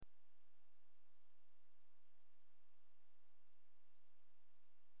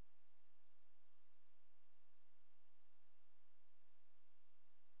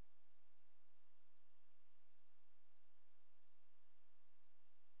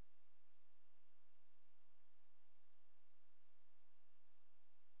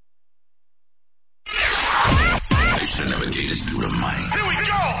this dude of mine. Here we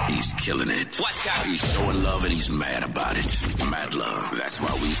go! He's killing it. Watch out. He's showing love and he's mad about it. Mad love. That's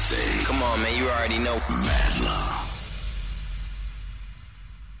why we say, Come on, man, you already know. mad love.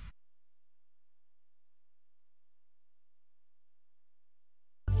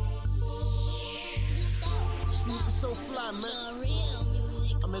 Snoopy so fly, man.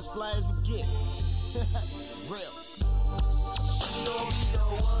 I'm as fly as it gets. Real. She gon' be the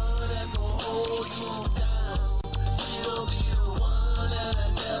one that's gon' hold you down. She gon' be the one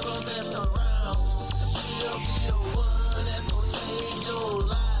that'll never mess around. She'll be the one that's gon' change your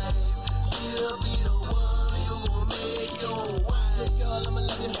life. She'll be the one you gon' make your wife. Good girl, I'ma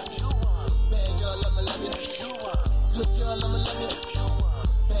love you. Bad girl, I'ma love you. Good girl, I'ma love you.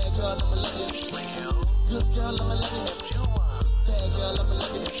 Bad girl, I'ma love you. Good girl, I'ma love you. Bad girl, I'ma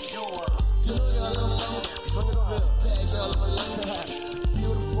love you. Good girl, I'ma love you. Bring it over here. Bad girl, I'ma love you.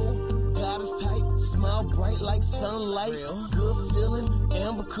 Beautiful, goddess type, smile bright like sunlight. Good feeling,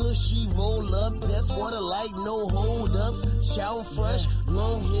 and because she roll up, that's what I like. No hold ups, shower fresh,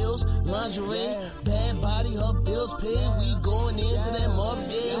 long heels, lingerie, bad body, her bills paid. We going into that month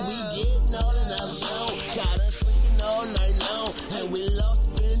day, we getting all in our zone. Got us sleeping all night long, and we lost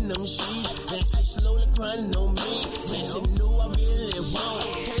in them sheets. And she slowly grinding on me, and she knew I really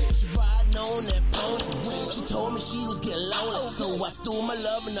wanted. She riding on that pony. She told me she was getting lonely, so I threw my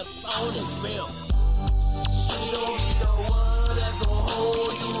love in the phone. It's real. She gon' be the one that's gon'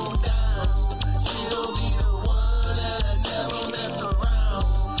 hold you down. She gon' be the one that'll never mess around.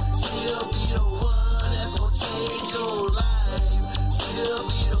 She'll be the one that's gon' change your life. She'll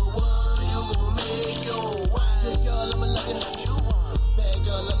be the one you gon' make your wife. Good girl, I'ma love you. Bad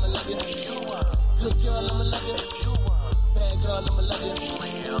girl, I'ma love you. Good girl, I'ma love you. Bad girl, I'ma love you.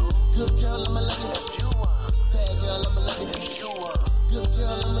 Good girl, I'ma love you. Bad girl, I'ma love you. Good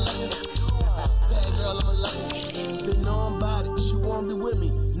girl, I'ma love you. Bad girl, I'ma love you. Been on about it, she wanna be with me.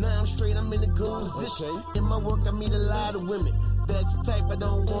 Now I'm straight, I'm in a good position. In my work, I meet a lot of women. That's the type I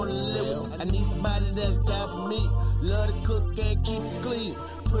don't wanna live with. I need somebody that's down for me. Love to cook and keep it clean.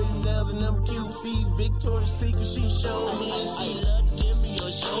 Pretty nails and them cute feet. Victoria's Secret, she showed me. And she love to give me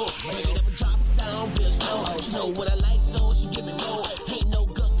a show. Break it up and drop it down real slow. She know what I like, so she give me more. Ain't no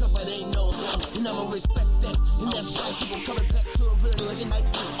good girl, but ain't no love. And I'ma respect that. And that's why I keep on coming back to a real like it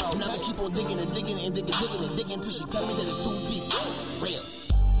like this. And I'ma keep on digging and digging and digging until she tell me that it's too deep. Real.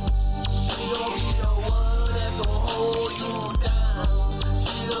 She gon' be the one that's gon' hold you down.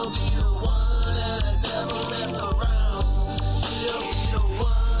 She gon' be the one that'll never mess around. She'll be the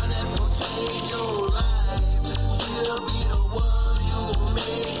one that's gon' change your life. She'll be the one you gon'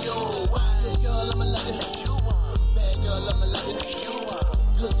 make your wife. Good girl, I'ma love you. Bad girl, I'ma love you.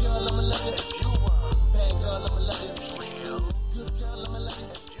 Good girl, I'ma love you. Bad girl, I'ma love you. Good girl, I'ma love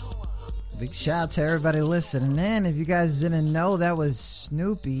you. Big shout out to everybody listening in. If you guys didn't know, that was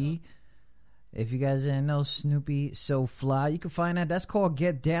Snoopy. If you guys didn't know, Snoopy So Fly, you can find that. That's called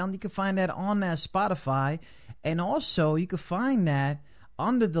Get Down. You can find that on that Spotify. And also, you can find that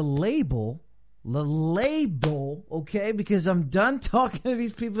under the label, okay? Because I'm done talking to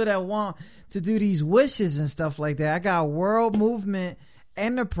these people that want to do these wishes and stuff like that. I got World Movement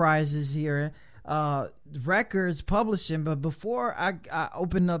Enterprises here, records publishing. But before I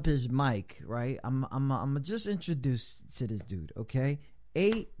open up his mic, right, I'm just introduced to this dude, okay?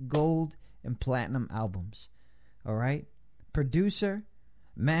 8 gold and platinum albums. All right, producer,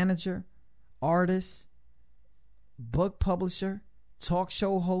 manager, artist, book publisher, talk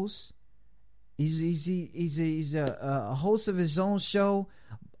show host. He's a host of his own show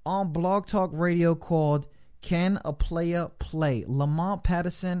on Blog Talk Radio called Can a Player Play? Lamont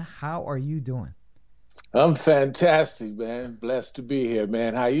Patterson, how are you doing? I'm fantastic, man. Blessed to be here,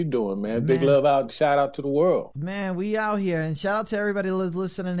 man. How you doing, man? Big love out, shout out to the world. Man, we out here. And shout out to everybody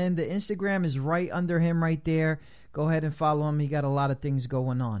listening in. The Instagram is right under him right there. Go ahead and follow him. He got a lot of things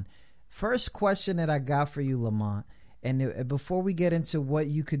going on. First question that I got for you, Lamont. And before we get into what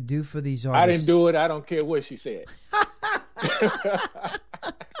you could do for these artists. I didn't do it. I don't care what she said.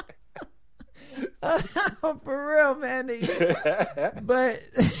 For real, man. But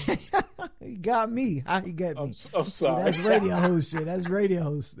he got me. How he get me? I'm sorry. See, that's radio host shit. That's radio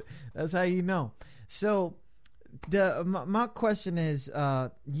host. That's how you know. So my question is,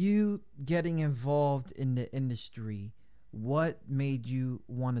 you getting involved in the industry, what made you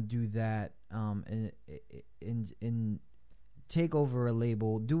want to do that? And take over a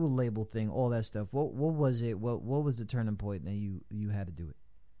label, do a label thing, all that stuff. What was it? What was the turning point that you had to do it?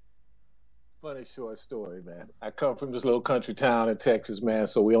 Funny short story, man. I come from this little country town in Texas, man,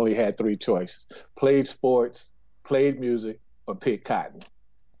 so we only had 3 choices. Played sports, played music, or picked cotton.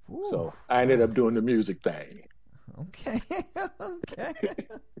 Ooh. So I ended up doing the music thing. Okay. Okay.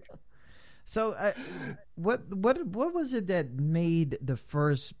 So, what was it that made the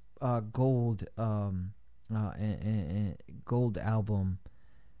first gold gold album?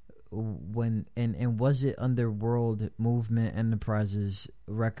 When and was it under World Movement Enterprises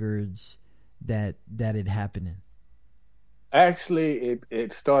Records that it happened? Actually,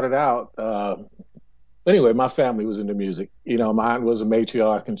 it started out. Anyway, my family was into music. You know, mine was a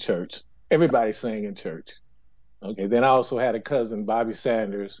matriarch in church. Everybody sang in church. Okay. Then I also had a cousin, Bobby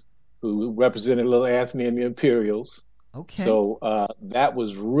Sanders, who represented Little Anthony and the Imperials. Okay. So that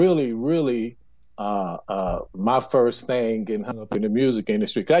was really, really my first thing getting hung up in the music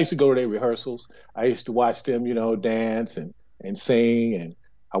industry. 'Cause I used to go to their rehearsals. I used to watch them, you know, dance and sing. And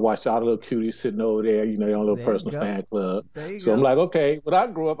I watched all the little cuties sitting over there, you know, their own little personal fan club. So I'm like, okay, when I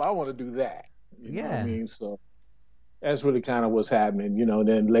grow up, I want to do that. You know what I mean? So that's really kind of what's happening, you know.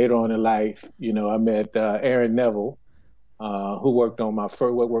 Then later on in life, you know, I met Aaron Neville, who worked on my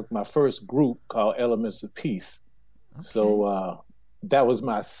first group called Elements of Peace. Okay. So that was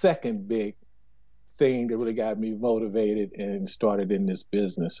my second big thing that really got me motivated and started in this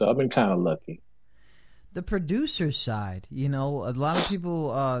business. So I've been kind of lucky. The producer side, you know, a lot of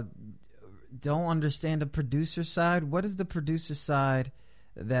people don't understand the producer side. What is the producer side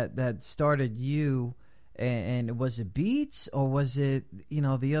that started you? And was it beats, or was it, you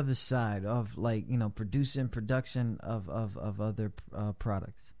know, the other side of, like, you know, production of other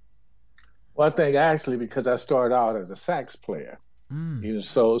products? Well, I think actually because I started out as a sax player. You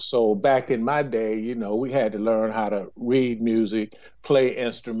know, so back in my day, you know, we had to learn how to read music, play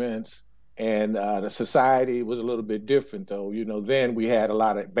instruments, and the society was a little bit different, though. You know, then we had a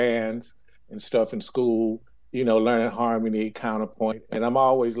lot of bands and stuff in school, you know, learning harmony, counterpoint. And I'm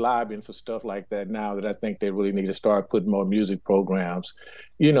always lobbying for stuff like that now, that I think they really need to start putting more music programs,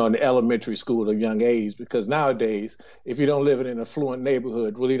 you know, in the elementary school at a young age. Because nowadays, if you don't live in an affluent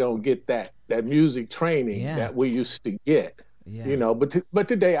neighborhood, really don't get that music training that we used to get. Yeah. You know, but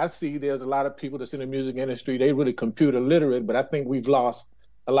today I see there's a lot of people that's in the music industry. They really computer literate, but I think we've lost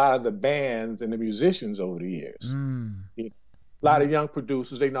a lot of the bands and the musicians over the years. A lot of young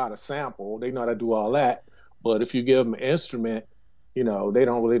producers, they know how to sample, they know how to do all that. But if you give them an instrument, you know, they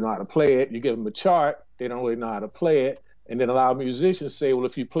don't really know how to play it. You give them a chart, they don't really know how to play it. And then a lot of musicians say, well,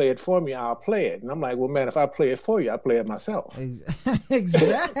 if you play it for me, I'll play it. And I'm like, well, man, if I play it for you, I play it myself.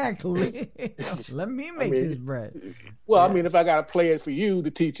 Exactly. Let me make this bread. Well, I mean, if I got to play it for you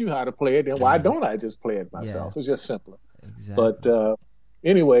to teach you how to play it, then why don't I just play it myself? It's just simpler. Exactly. But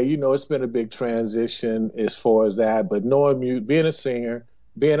anyway, you know, it's been a big transition as far as that. But knowing being a singer,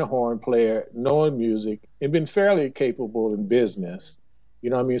 being a horn player, knowing music, and being fairly capable in business. You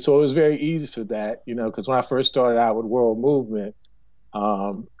know what I mean? So it was very easy for that, you know, because when I first started out with World Movement,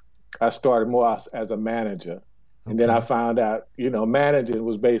 I started more as a manager. And then I found out, you know, managing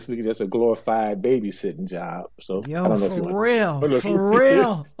was basically just a glorified babysitting job. So yo, I don't know for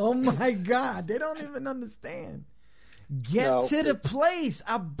real. Oh my God. They don't even understand. Get to the place.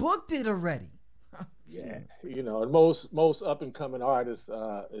 I booked it already. Yeah. You know, most up and coming artists,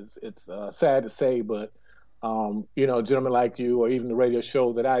 it's sad to say, but you know, gentlemen like you, or even the radio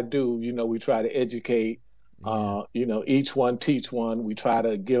show that I do, you know, we try to educate, you know, each one teach one. We try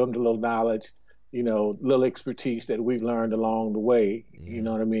to give them the little knowledge, you know, little expertise that we've learned along the way. You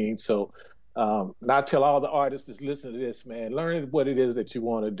know what I mean? So I tell all the artists that's listening to this, man, learn what it is that you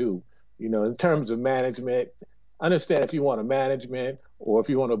want to do. You know, in terms of management, understand if you want a management, or if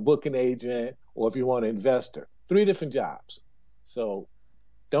you want a booking agent, or if you want an investor. 3 different jobs. So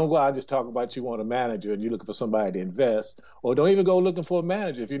don't go out and just talk about you want a manager and you're looking for somebody to invest, or don't even go looking for a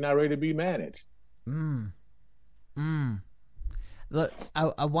manager if you're not ready to be managed. Look,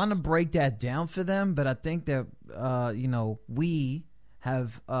 I want to break that down for them, but I think that, you know, we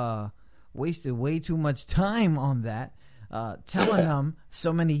have wasted way too much time on that, telling them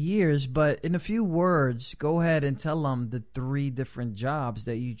so many years. But in a few words, go ahead and tell them the 3 different jobs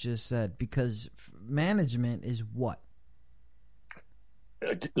that you just said, because management is what?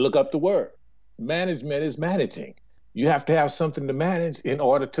 Look up the word. Management is managing. You have to have something to manage in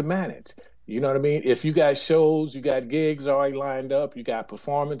order to manage. You know what I mean? If you got shows, you got gigs already lined up, you got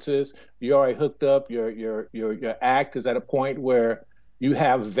performances, you already hooked up, your act is at a point where you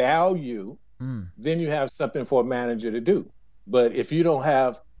have value, then you have something for a manager to do. But if you don't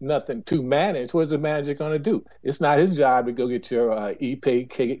have nothing to manage, what's the manager going to do? It's not his job to go get your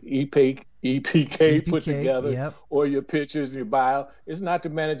EPK put together, or your pictures and your bio. It's not the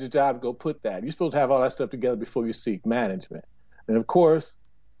manager's job to go put that. You're supposed to have all that stuff together before you seek management. And of course,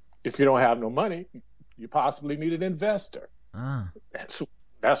 if you don't have no money, you possibly need an investor.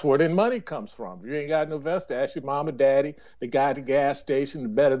 That's where the money comes from. If you ain't got an investor, ask your mom or daddy, the guy at the gas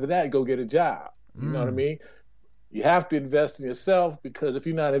station. Better than that, go get a job. You know what I mean? You have to invest in yourself, because if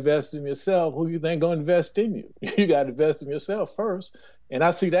you're not investing in yourself, who you think going to invest in you? You got to invest in yourself first. And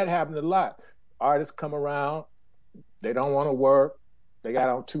I see that happen a lot. Artists come around, they don't want to work. They got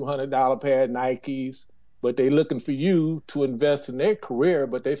on $200 pair of Nikes, but they looking for you to invest in their career,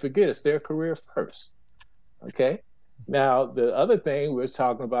 but they forget it's their career first. Okay? Now, the other thing we're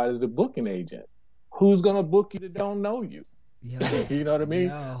talking about is the booking agent. Who's going to book you that don't know you? Yo, you know what I mean?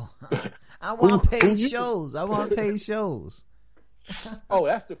 Yo. I want paid shows. I want paid shows. Oh,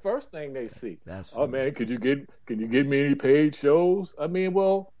 that's the first thing they see. That's funny. Oh man, can you get me any paid shows? I mean,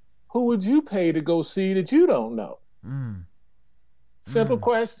 well, who would you pay to go see that you don't know? Simple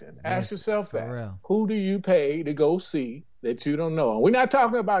question. Ask yourself that. Real. Who do you pay to go see that you don't know? And we're not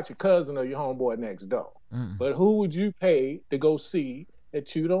talking about your cousin or your homeboy next door, but who would you pay to go see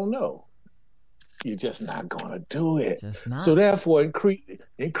that you don't know? You're just not going to do it. Just not. So therefore,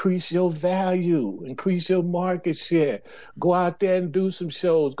 increase your value, increase your market share. Go out there and do some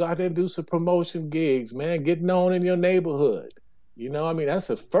shows. Go out there and do some promotion gigs, man. Get known in your neighborhood. You know, I mean, that's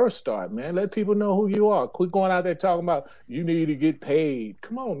the first start, man. Let people know who you are. Quit going out there talking about you need to get paid.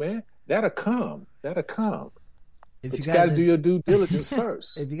 Come on, man. That'll come. That'll come. But you got to do your due diligence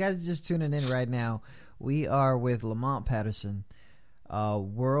first. If you guys are just tuning in right now, we are with Lamont Patterson,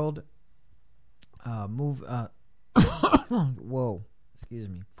 World Movement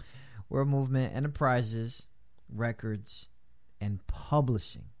Enterprises, Records, and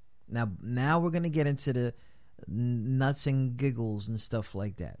Publishing. Now we're gonna get into the nuts and giggles and stuff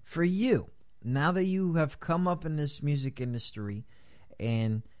like that. For you, now that you have come up in this music industry,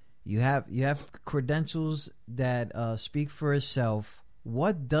 and you have credentials that speak for itself,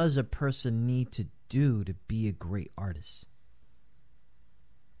 what does a person need to do to be a great artist?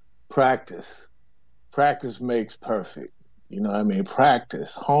 Practice. Practice makes perfect. You know what I mean?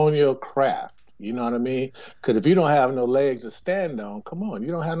 Practice. Hone your craft. You know what I mean? Because if you don't have no legs to stand on, come on,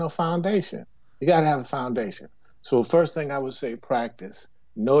 you don't have no foundation. You got to have a foundation. So first thing I would say, practice.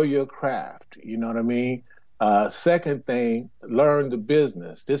 Know your craft. You know what I mean? Second thing, learn the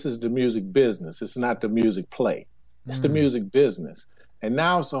business. This is the music business. It's not the music play. It's the music business. And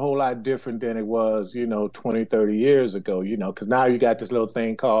now it's a whole lot different than it was, 20, 30 years ago, because now you got this little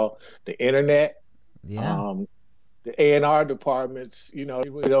thing called the internet. Yeah. The A&R departments, we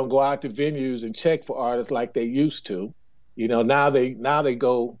don't go out to venues and check for artists like they used to. Now they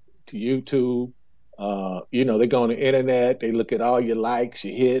go to YouTube. They go on the internet. They look at all your likes,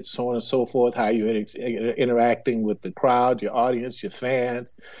 your hits, so on and so forth, how you're interacting with the crowd, your audience, your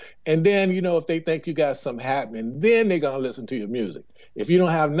fans. And then, if they think you got something happening, then they're going to listen to your music. If you don't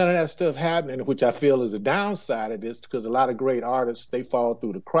have none of that stuff happening, which I feel is a downside of this, because a lot of great artists, they fall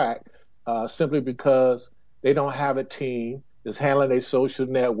through the crack simply because they don't have a team that's handling their social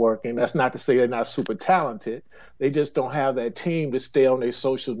networking. That's not to say they're not super talented. They just don't have that team to stay on their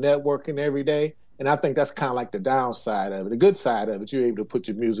social networking every day. And I think that's kind of like the downside of it. The good side of it, you're able to put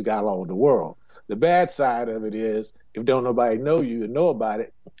your music out all over the world. The bad side of it is, if don't nobody know you and know about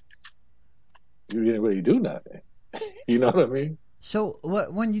it, you didn't really do nothing. You know what I mean? So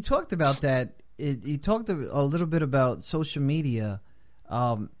when you talked about that, you talked a little bit about social media.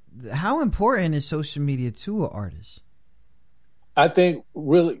 How important is social media to an artist? I think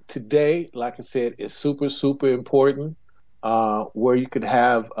really today, like I said, it's super, super important, where you could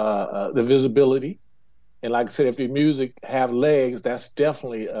have the visibility. And like I said, if your music have legs, that's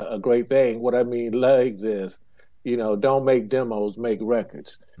definitely a great thing. What I mean legs is, don't make demos, make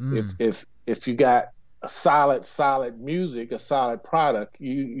records. If you got a solid music, a solid product,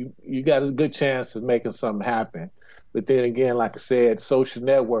 you got a good chance of making something happen. But then again, like I said, social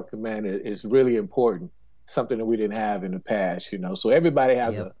networking, man, is really important. Something that we didn't have in the past, So everybody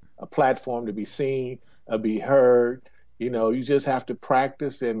has a platform to be seen, be heard. You just have to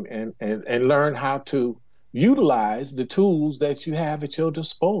practice and learn how to utilize the tools that you have at your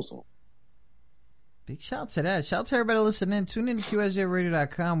disposal. Big shout to that. Shout to everybody listening. Tune in to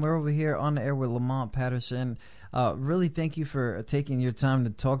QSJRadio.com. We're over here on the air with Lamont Patterson. Really thank you for taking your time to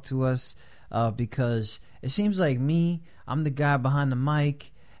talk to us, because it seems like I'm the guy behind the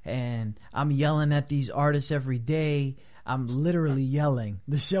mic, and I'm yelling at these artists every day. I'm literally yelling.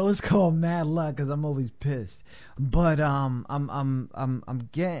 The show is called Mad Luck because I'm always pissed. But I'm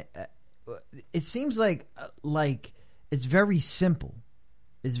getting. It seems like it's very simple.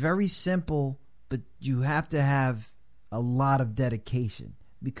 It's very simple, but you have to have a lot of dedication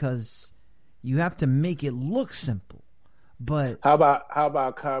because you have to make it look simple. But how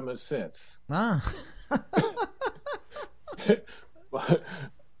about common sense?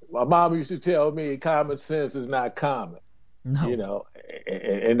 my mom used to tell me common sense is not common. No. You know,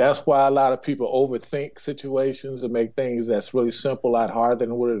 and that's why a lot of people overthink situations and make things that's really simple a lot harder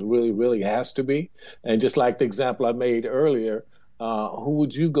than what it really, really has to be. And just like the example I made earlier, who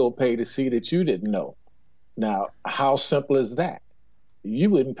would you go pay to see that you didn't know? Now, how simple is that?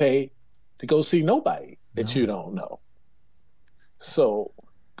 You wouldn't pay to go see nobody that you don't know. So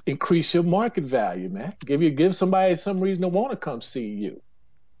increase your market value, man. Give somebody some reason to want to come see you.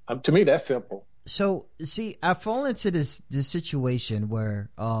 To me, that's simple. So, see, I fall into this situation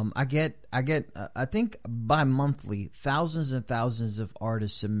where I get I think bi-monthly thousands and thousands of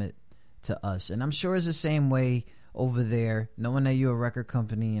artists submit to us, and I'm sure it's the same way over there, knowing that you're a record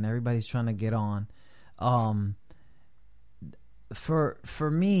company and everybody's trying to get on.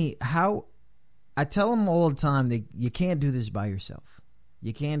 For me, how I tell them all the time that you can't do this by yourself.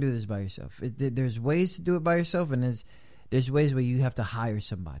 You can't do this by yourself. There's ways to do it by yourself, and there's ways where you have to hire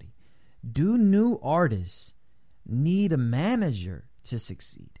somebody. Do new artists need a manager to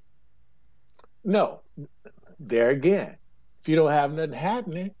succeed? No. There again, if you don't have nothing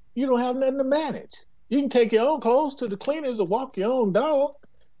happening, you don't have nothing to manage. You can take your own clothes to the cleaners or walk your own dog.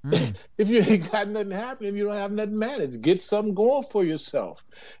 If you ain't got nothing happening, you don't have nothing to manage. Get something going for yourself.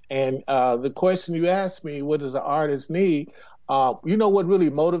 And the question you asked me, what does an artist need? You know what really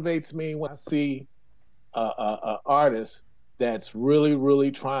motivates me when I see an artist that's really,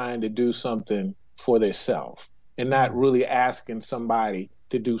 really trying to do something for themselves and not really asking somebody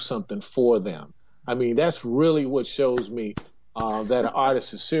to do something for them. I mean, that's really what shows me that an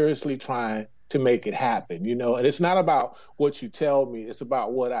artist is seriously trying to make it happen, you know. And it's not about what you tell me; it's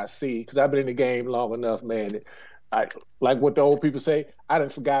about what I see. Because I've been in the game long enough, man. Like what the old people say, I done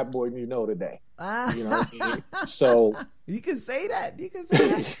forgot more than you know today. You know what I mean? So you can say that. You can say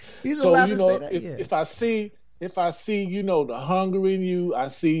that. He's so allowed you to know, say that. if I see, you know, the hunger in you, I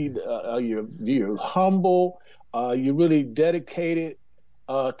see you're humble, you're really dedicated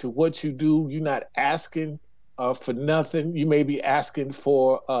to what you do. You're not asking for nothing. You may be asking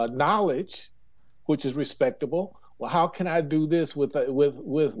for knowledge, which is respectable. Well, how can I do this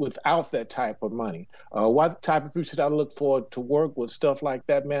without that type of money? What type of people should I look for to work with, stuff like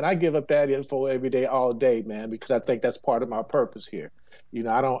that, man? I give up that info every day, all day, man, because I think that's part of my purpose here. You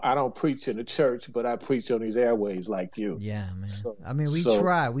know, I don't preach in the church, but I preach on these airways like you. Yeah, man. So, I mean, we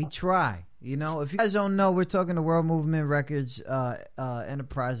try. You know, if you guys don't know, we're talking to World Movement Records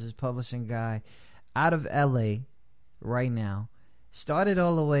Enterprises publishing guy out of LA right now. Started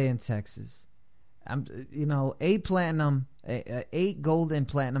all the way in Texas. You know, 8 gold and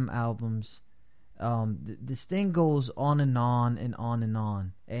platinum albums. This thing goes on and on and on and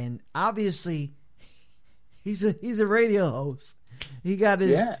on. And obviously, he's a radio host. He got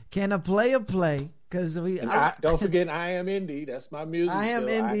his Can I Play a Play? Because don't forget, I Am Indie. That's my music. I Am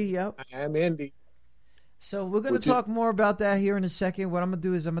Indie. Yep. I Am Indie. So we're gonna talk more about that here in a second. What I'm gonna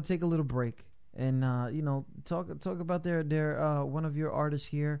do is I'm gonna take a little break and you know, talk about their one of your artists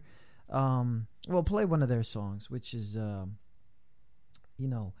here. Well, play one of their songs, which is, you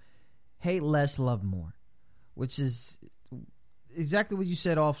know, Hate Less, Love More, which is exactly what you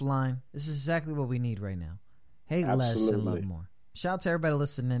said offline. This is exactly what we need right now. Hate Less and Love More. Shout out to everybody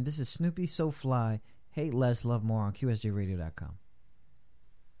listening. This is Snoopy So Fly, Hate Less, Love More on QSJRadio.com.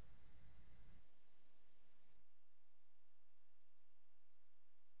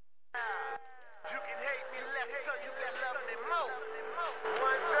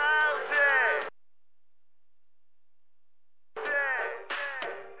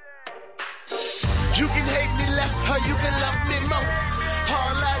 You can hate me less, or you can love me more.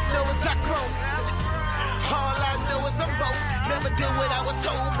 All I know is I grow. All I know is I'm broke. Never did what I was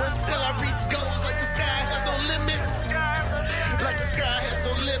told, but still I reach goals like the sky has no limits. Like the sky has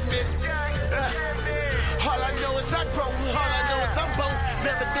no limits. All I know is I grow. All I know is I'm broke.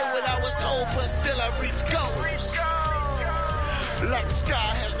 Never did what I was told, but still I reach goals. Like the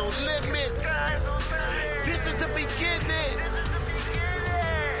sky has no limits. This is the beginning.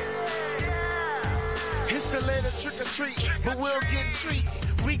 It's the later trick or treat, but we'll get treats.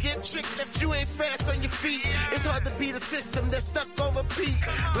 We get tricked if you ain't fast on your feet. It's hard to beat a system that's stuck on repeat.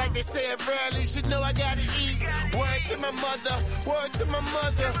 Like they say at Rallies, you know I gotta eat. Word to my mother, word to my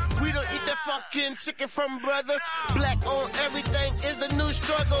mother. We don't eat that fucking chicken from Brothers. Black on everything is the new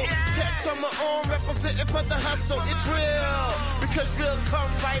struggle. Tats on my arm representing for the hustle. It's real, because real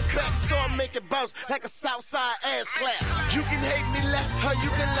come right back. So I make it bounce like a Southside ass clap. You can hate me less, or you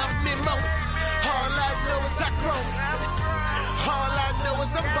can love me more. All I know is I grow. All I know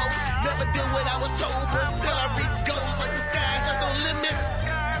is I'm broke. Never did what I was told, but still I reach goals like the sky has no limits.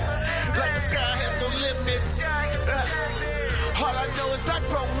 Like the sky has no limits. All I know is I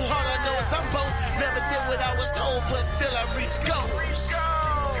broke. All I know is I'm broke. Never did what I was told, but still I reach goals.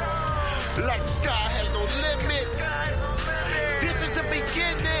 Like the sky has no limit. This is the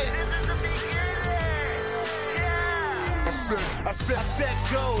beginning. I set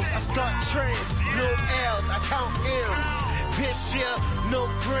goals, I start trends, no L's, I count M's. This year, no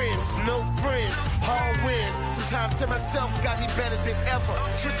grins, no friends, all wins. Sometimes to myself, got me better than ever.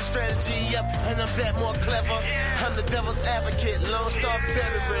 Switch the strategy up, and I'm that more clever. I'm the devil's advocate, Lone Star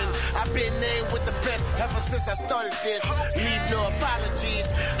veteran. I've been named with the best ever since I started this. Leave no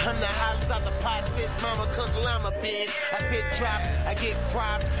apologies. I'm the hottest out the pot since mama cooked lima beans. I spit drops, I get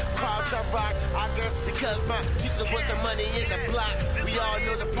props, crowds I rock. I guess because my teacher was the money in the block. We all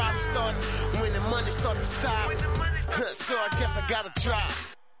know the problem starts when the money starts to stop. So I guess I gotta drop.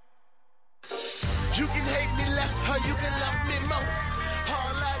 You can hate me less or you can love me more.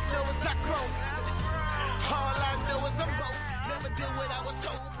 All I know is I grow. All I know is I'm broke. Never did what I was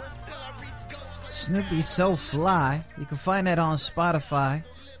told, but still I reach goals. Snoopy So Fly. You can find that on Spotify.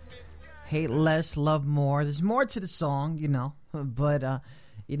 Hate less, love more. There's more to the song, you know. But,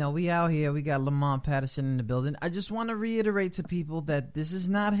 you know, we out here. We got Lamont Patterson in the building. I just want to reiterate to people that this is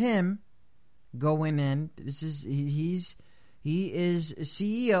not him going in. This is he is a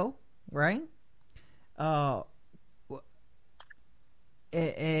CEO, right?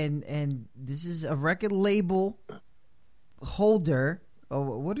 And this is a record label holder.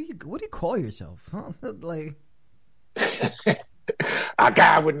 Oh, what do you call yourself? Like a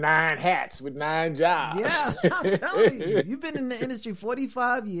guy with 9 hats, with 9 jobs. Yeah, I'm telling you, you've been in the industry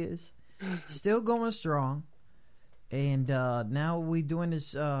 45 years, still going strong. And now we doing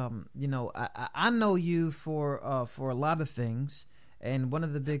this. You know, I know you for a lot of things, and one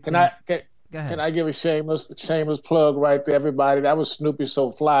of the big. Go ahead. Can I give a shameless plug right there, everybody? That was Snoopy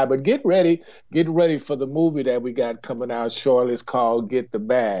So Fly. But get ready for the movie that we got coming out shortly. It's called Get the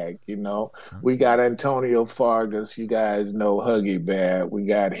Bag. You know, we got Antonio Fargas. You guys know Huggy Bear. We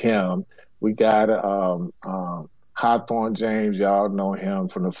got him. We got Hawthorne James. Y'all know him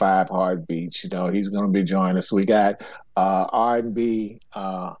from the 5 Heartbeats. You know, he's going to be joining us. We got R&B.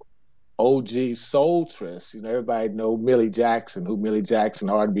 OG Soultress, you know, everybody know Millie Jackson,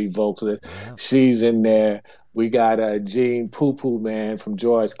 R&B vocalist. Yeah. She's in there. We got Gene Poo Poo Man from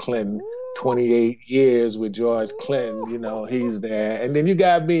George Clinton, 28 years with George Clinton, you know, he's there. And then you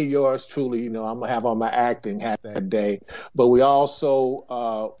got me, yours truly, you know, I'm going to have on my acting hat that day. But we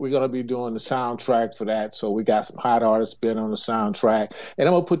also, we're going to be doing the soundtrack for that. So we got some hot artists been on the soundtrack. And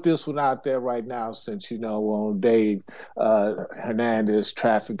I'm going to put this one out there right now since, you know, on Dave Hernandez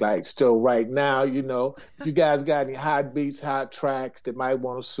Traffic Light still right now, you know, if you guys got any hot beats, hot tracks that might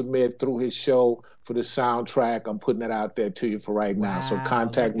want to submit through his show for the soundtrack, I'm putting that out there to you for right now. So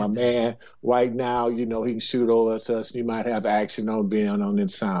contact my man right now. You know, he can shoot over to us. You might have action on being on the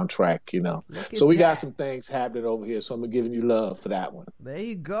soundtrack, you know. So we got some things happening over here. So I'm giving you love for that one. There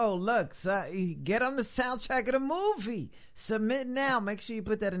you go. Look, so get on the soundtrack of the movie. Submit now. Make sure you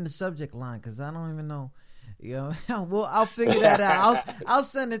put that in the subject line because I don't even know. You know, well, I'll figure that out. I'll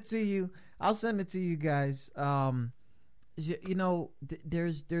send it to you. I'll send it to you guys. You know,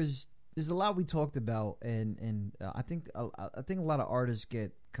 there's a lot we talked about, and I think a lot of artists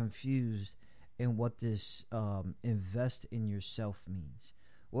get confused in what this invest in yourself means.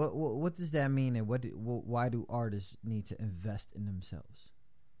 What does that mean, and why do artists need to invest in themselves?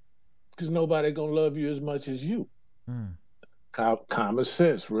 Because nobody gonna love you as much as you. Common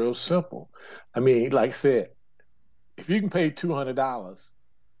sense, real simple. I mean, like I said, if you can pay $200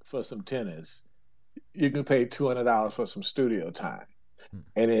 for some tennis, you can pay $200 for some studio time.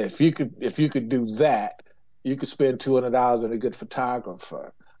 And if you could do that, you could spend $200 on a good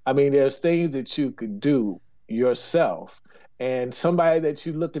photographer. I mean, there's things that you could do yourself, and somebody that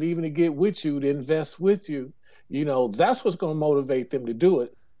you look at even to get with you, to invest with you, you know, that's what's going to motivate them to do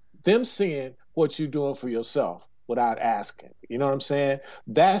it. Them seeing what you're doing for yourself without asking. You know what I'm saying?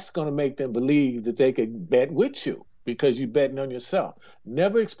 That's going to make them believe that they could bet with you because you're betting on yourself.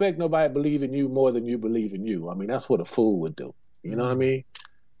 Never expect nobody to believe in you more than you believe in you. I mean, that's what a fool would do. You know what I mean?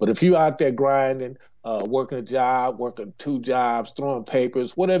 But if you out there grinding, working a job, working 2 jobs, throwing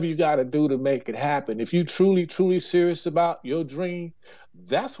papers, whatever you got to do to make it happen, if you truly, truly serious about your dream,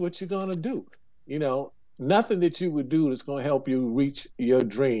 that's what you're going to do. You know, nothing that you would do that's going to help you reach your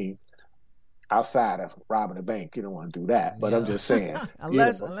dream outside of robbing a bank. You don't want to do that. But I'm just saying.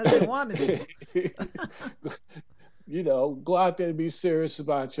 unless they wanted to. You know, go out there and be serious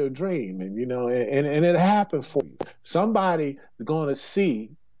about your dream, and you know, and it happened for you. Somebody is going to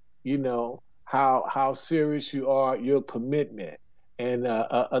see, you know, how serious you are, your commitment, and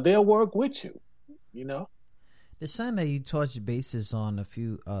they'll work with you. You know. It's something that you touched bases on a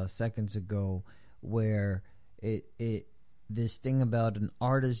few seconds ago, where it this thing about an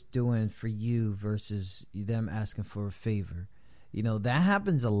artist doing for you versus them asking for a favor. You know, that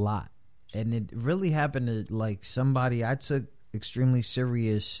happens a lot, and it really happened to like somebody I took extremely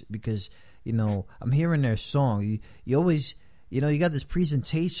serious because, you know, I'm hearing their song. You always, you know, you got this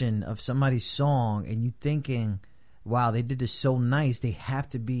presentation of somebody's song and you thinking, wow, they did this so nice. They have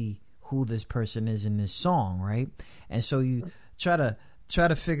to be who this person is in this song, right? And so you try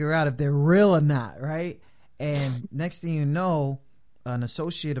to figure out if they're real or not, right? And next thing you know, an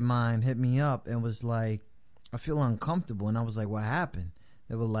associate of mine hit me up and was like, I feel uncomfortable. And I was like, what happened?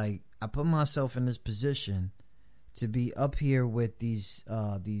 They were like, I put myself in this position to be up here with these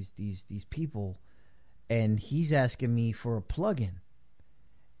people, and he's asking me for a plug-in,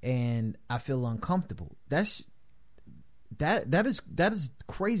 and I feel uncomfortable. That is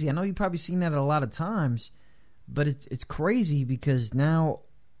crazy. I know you've probably seen that a lot of times, but it's crazy because now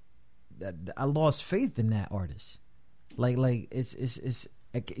I lost faith in that artist. Like it's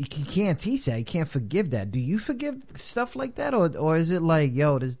you can't teach that. You can't forgive that. Do you forgive stuff like that, or is it like,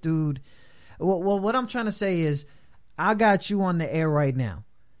 yo, this dude? Well, what I'm trying to say is, I got you on the air right now,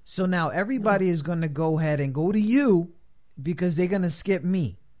 so now everybody is going to go ahead and go to you because they're going to skip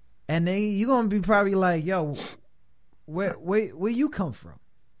me, and you're going to be probably like, yo, where you come from?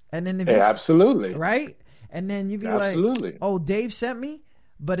 And then absolutely right, and then you'd be absolutely like, oh, Dave sent me,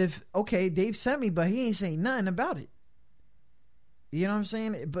 but Dave sent me, but he ain't saying nothing about it. You know what I'm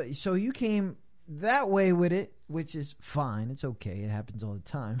saying? But so you came that way with it, which is fine. It's okay. It happens all the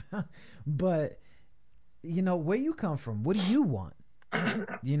time. But, you know, where you come from, what do you want?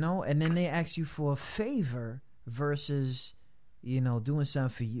 You know, and then they ask you for a favor versus, you know, doing something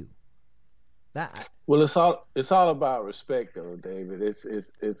for you. Well, it's all about respect, though, David.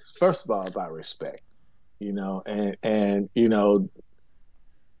 It's first of all about respect, you know, and you know,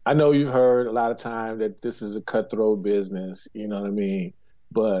 I know you've heard a lot of time that this is a cutthroat business, you know what I mean?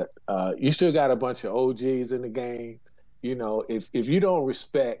 But you still got a bunch of OGs in the game. You know, if you don't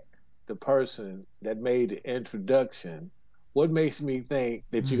respect the person that made the introduction, what makes me think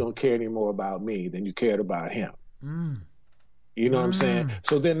that you're going to care any more about me than you cared about him? You know what I'm saying?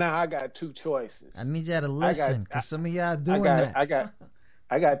 So then now I got two choices. I need y'all to listen, because some of y'all doing that.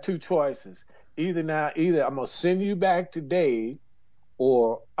 I got two choices. Either I'm going to send you back to Dave,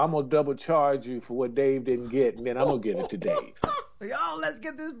 or I'm going to double charge you for what Dave didn't get, and then I'm going to give it to Dave. Yo, let's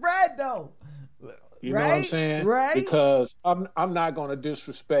get this bread, though. You know what I'm saying? Right. Because I'm not going to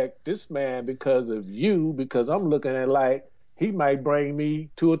disrespect this man because of you, because I'm looking at like he might bring me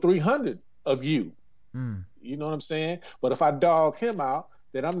 200 or 300 of you. You know what I'm saying? But if I dog him out,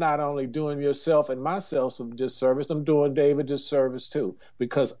 then I'm not only doing yourself and myself some disservice, I'm doing David disservice too,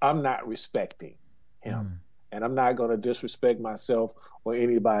 because I'm not respecting him. And I'm not going to disrespect myself or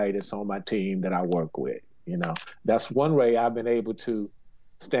anybody that's on my team that I work with. You know, that's one way I've been able to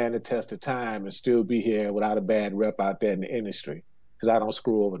stand the test of time and still be here without a bad rep out there in the industry, because I don't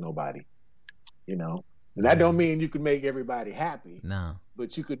screw over nobody. You know, and that don't mean you can make everybody happy. No,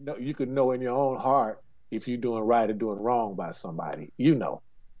 but you could know in your own heart if you're doing right or doing wrong by somebody. You know.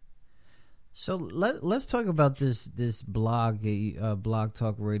 So let's talk about this blog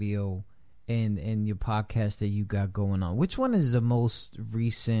talk radio. And your podcast that you got going on, which one is the most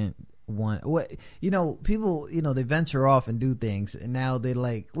recent one? What, you know, people, you know, they venture off and do things, and now they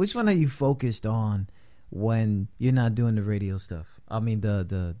like, which one are you focused on when you're not doing the radio stuff? I mean,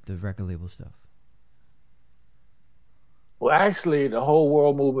 the record label stuff. Well, actually, the whole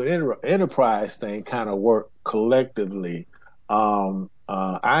World Movement Enterprise thing kind of worked collectively. I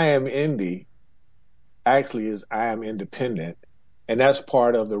Am Indie actually is I Am Independent. And that's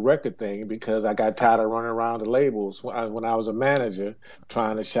part of the record thing, because I got tired of running around the labels when I was a manager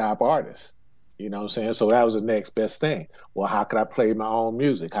trying to shop artists. You know what I'm saying? So that was the next best thing. Well, how could I play my own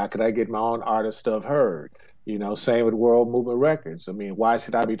music? How could I get my own artist stuff heard? You know, same with World Movement Records. I mean, why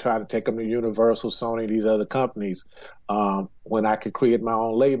should I be trying to take them to Universal, Sony, these other companies, when I could create my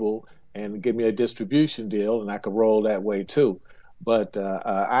own label and give me a distribution deal, and I could roll that way too. But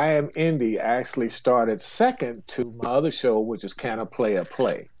I Am Indie actually started second to my other show, which is Can I Play a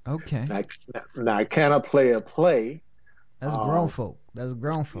Play? Okay. Now Can I Play a Play? That's grown folk. That's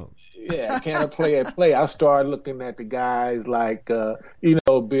grown folk. Yeah, Can I Play a Play? I started looking at the guys like, you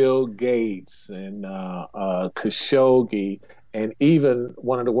know, Bill Gates and Khashoggi, and even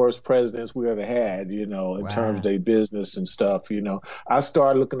one of the worst presidents we ever had, you know, in terms of their business and stuff, you know. I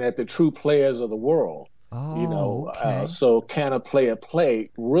started looking at the true players of the world. Oh, you know, okay. So Can I Play a Play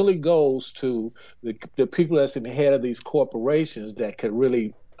really goes to the people that's in the head of these corporations that could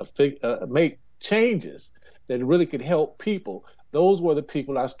really make changes. that really could help people. Those were the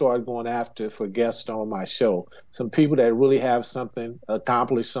people I started going after for guests on my show. Some people that really have something,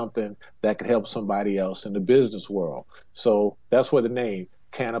 accomplish something that could help somebody else in the business world. So that's where the name,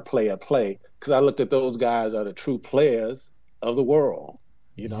 Can a Player Play? Because I look at those guys are the true players of the world.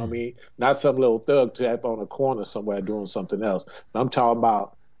 You know what I mean? Not some little thug chap on a corner somewhere doing something else. I'm talking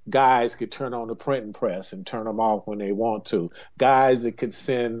about guys could turn on the printing press and turn them off when they want to. Guys that could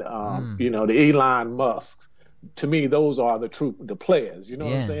send, the Elon Musks. To me, those are the players. You know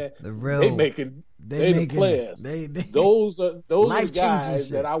what I'm saying? The real. They the players. Those are the guys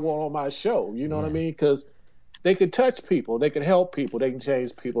that I want on my show. You know what I mean? Because they can touch people, they can help people, they can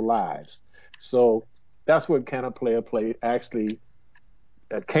change people's lives. So that's where Can a Player Play actually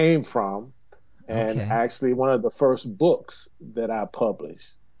came from. And actually, one of the first books that I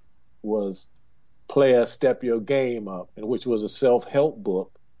published was Player Step Your Game Up, which was a self-help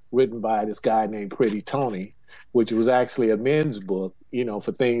book written by this guy named Pretty Tony, which was actually a men's book,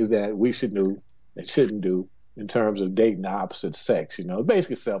 for things that we should do and shouldn't do in terms of dating the opposite sex,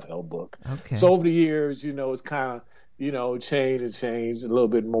 basically a self-help book. Okay. So over the years, it's kind of, changed a little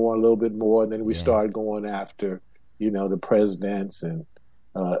bit more. And then we started going after, the presidents and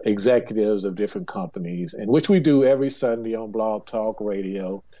executives of different companies, and which we do every Sunday on Blog Talk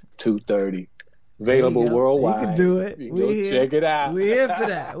Radio, 2:30. Available worldwide. You can do it. You can go check it out. We here for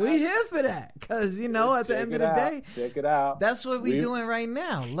that. Because, at the end of the day, check it out. That's what we're doing right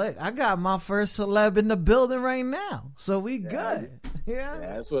now. Look, I got my first celeb in the building right now. So we good. Yeah.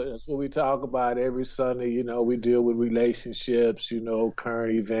 That's what we talk about every Sunday. We deal with relationships,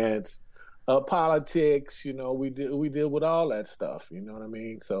 current events, politics, we deal with all that stuff. You know what I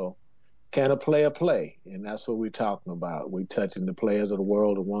mean? So can a player play? And that's what we're talking about. We're touching the players of the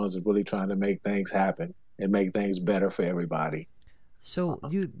world, the ones that really trying to make things happen and make things better for everybody. So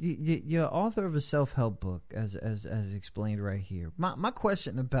you're author of a self-help book, as explained right here. My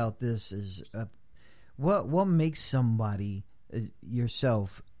question about this is, what makes somebody,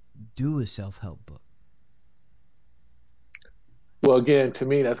 yourself, do a self-help book? Well, again, to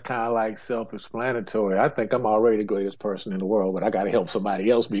me, that's kind of like self-explanatory. I think I'm already the greatest person in the world, but I got to help somebody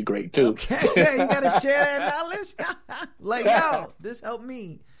else be great, too. Okay, you got to share that knowledge. Yo, this helped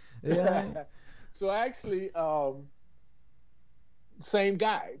me. Yeah. So actually, same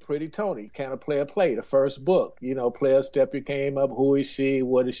guy, Pretty Tony, Can a Player Play? The first book, Player Step Your Game Up, Who Is She?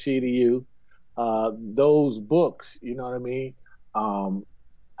 What Is She to You? Those books, you know what I mean?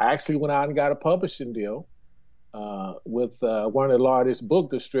 I actually went out and got a publishing deal with one of the largest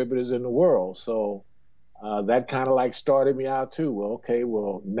book distributors in the world. So that kind of like started me out too.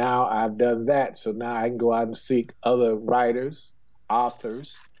 Well, now I've done that. So now I can go out and seek other writers,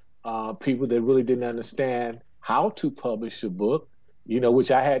 authors, people that really didn't understand how to publish a book,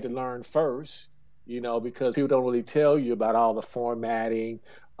 which I had to learn first, because people don't really tell you about all the formatting,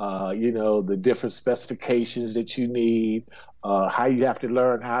 the different specifications that you need, how you have to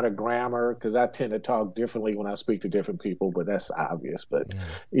learn how to grammar, because I tend to talk differently when I speak to different people, but that's obvious. But,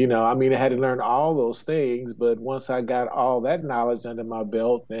 I had to learn all those things. But once I got all that knowledge under my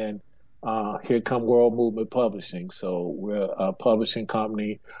belt, then here come World Movement Publishing. So we're a publishing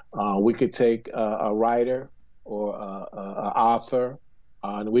company. We could take a writer or an author,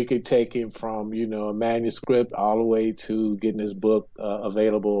 and we could take him from, a manuscript all the way to getting his book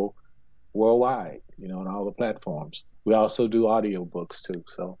available worldwide, on all the platforms. We also do audio books too.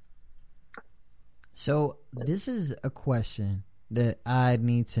 So this is a question that I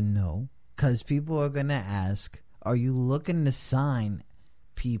need to know, because people are going to ask, are you looking to sign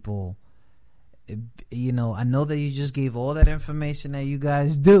people? I know that you just gave all that information that you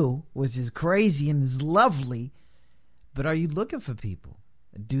guys do, which is crazy and is lovely, but are you looking for people?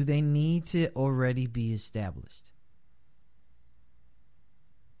 Do they need to already be established?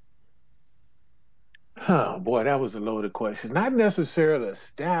 Oh, boy, that was a loaded question. Not necessarily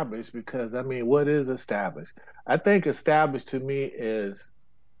established, because, what is established? I think established to me is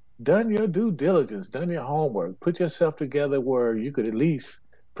done your due diligence, done your homework, put yourself together where you could at least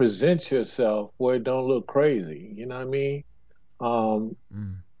present yourself where it don't look crazy. You know what I mean?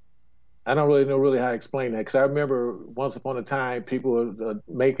 I don't really know how to explain that, because I remember once upon a time people were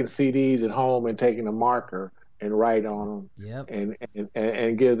making CDs at home and taking a marker and write on them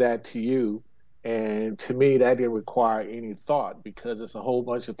and give that to you. And to me, that didn't require any thought, because it's a whole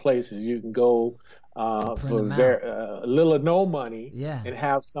bunch of places you can go for little or no money and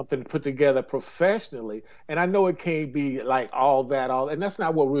have something put together professionally. And I know it can't be like all that, and that's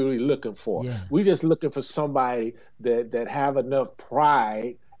not what we're really looking for. Yeah. We're just looking for somebody that have enough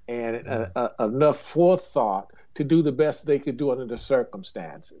pride and enough forethought to do the best they could do under the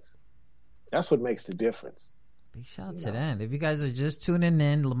circumstances. That's what makes the difference. Big shout out to that. If you guys are just tuning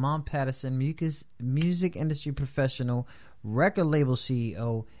in, Lamont Patterson, music industry professional, record label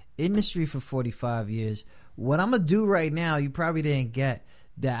CEO, industry for 45 years. What I'm gonna do right now, you probably didn't get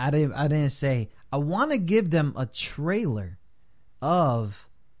that. I didn't say. I want to give them a trailer of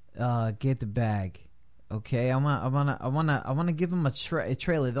Get the Bag. Okay, I want to give them a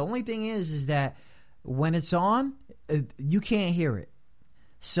trailer. The only thing is that when it's on, you can't hear it.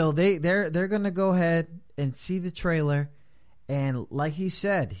 So they're gonna go ahead and see the trailer, and like he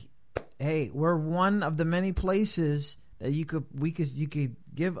said, hey, we're one of the many places that you could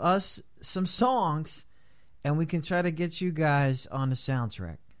give us some songs, and we can try to get you guys on the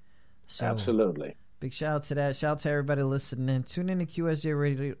soundtrack. So, absolutely. Big shout out to that. Shout out to everybody listening. Tune in to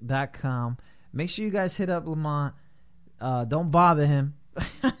QSJRadio.com. Make sure you guys hit up Lamont. Don't bother him.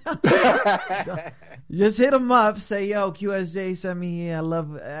 Just hit him up. Say, yo, QSJ, send me here. I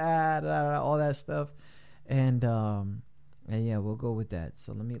love all that stuff. And yeah, we'll go with that.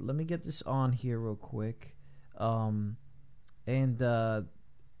 So let me get this on here real quick.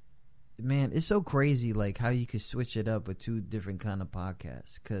 Man, it's so crazy like how you could switch it up with two different kind of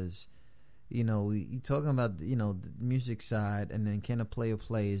podcasts, because you talking about the music side, and then Can a Player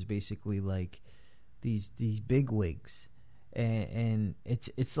Play is basically like these big wigs, and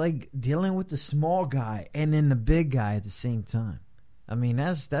it's like dealing with the small guy and then the big guy at the same time. I mean,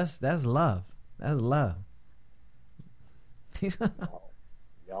 that's love. That's love.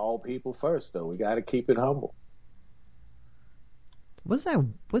 Y'all people first, though. We got to keep it humble. What's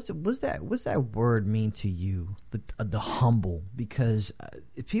that word mean to you? The humble, because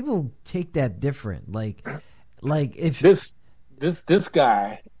people take that different. Like if this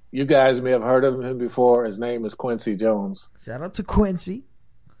guy, you guys may have heard of him before. His name is Quincy Jones. Shout out to Quincy.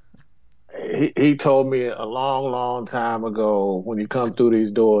 He told me a long, long time ago, when you come through these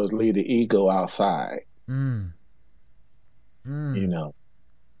doors, leave the ego outside. And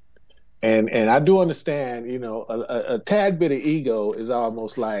I do understand, a tad bit of ego is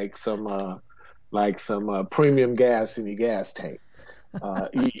almost like some premium gas in your gas tank.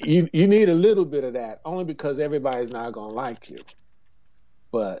 You need a little bit of that, only because everybody's not going to like you.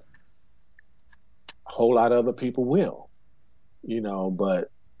 But a whole lot of other people will,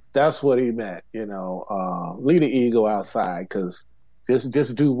 but that's what he meant, leave the ego outside, because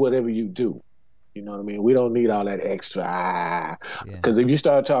just do whatever you do. You know what I mean? We don't need all that extra. Because if you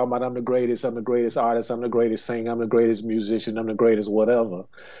start talking about I'm the greatest artist, I'm the greatest singer, I'm the greatest musician, I'm the greatest whatever,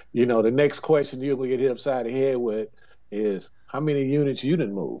 the next question you're going to get hit upside the head with is, how many units you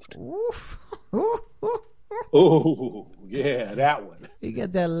done moved? Oh, yeah, that one. You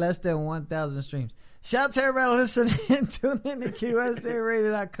get that less than 1,000 streams. Shout out to everybody listening. Tune in to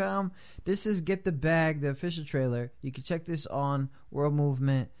QSJRadio.com. This is Get the Bag, the official trailer. You can check this on World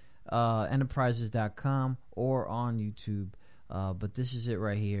Movement Enterprises.com or on YouTube, but this is it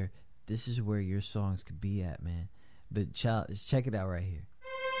right here. This is where your songs could be at, man. But check it out right here.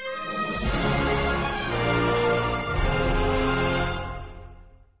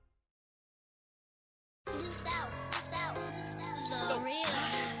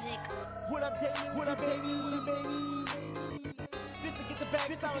 What up, baby? This to Get the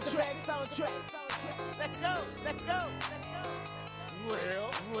Bag soundtrack. Let's go. Real.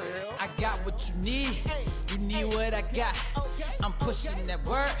 I got what you need. You need what I got. I'm pushing that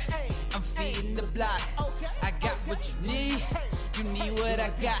work. I'm feeding the block. I got what you need. You need what I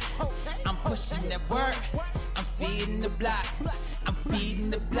got. I'm pushing that work. I'm feeding the block. I'm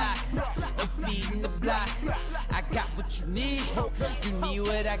feeding the block. I'm feeding the block. I got what you need. You need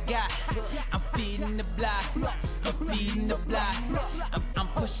what I got. I'm feeding the block. I'm feeding the block. I'm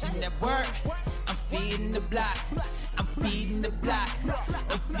pushing that work. I'm feeding the block. I'm feeding the block.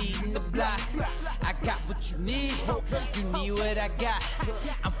 I'm feeding the block. I got what you need. You need what I got.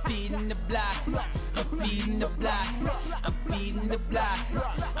 I'm feeding the block. I'm feeding the block. I'm feeding the block.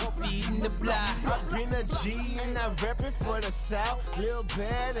 I'm feeding the block. Been a G and I'm reppin' for the South. Little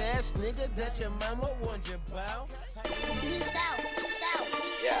badass nigga that your mama warned you about. New South.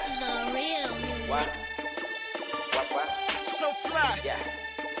 Yeah. The real music. What? So fly. Yeah.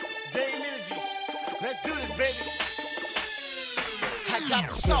 Dame Energies. Let's do this, baby. I got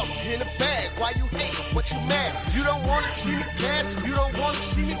the sauce in the bag. Why you hatin'? What you mad? You don't wanna see me cash. You don't wanna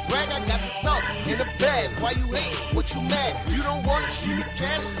see me brag. I got the sauce in the bag. Why you hatin'? What you mad? You don't wanna see me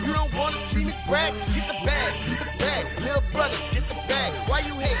cash. You don't wanna see me brag. Get the bag. Little brother, get the bag. Why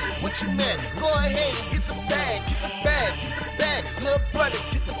you hatin'? What you mad? Go ahead and get the bag. Little brother,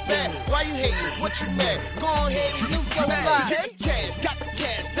 get the bag. Why you hatin'? What you mad? Go ahead and Snoop so bad. Get the cash, got the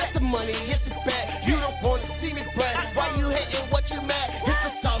cash. That's the money, it's the bag. You don't wanna see me brag. Why you hatin'? What you mad? It's the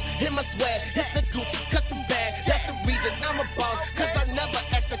sauce, hit my swag. It's the Gucci custom bag.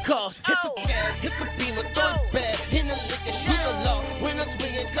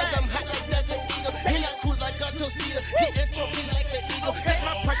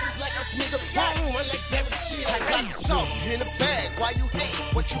 in the bag. Why you hate?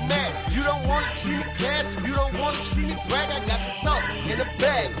 What you mad? You don't wanna see me cash. You don't wanna see me brag. I got the sauce in the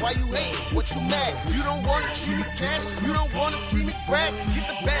bag. Why you hate? What you mad? You don't wanna see me cash. You don't wanna see me brag. Get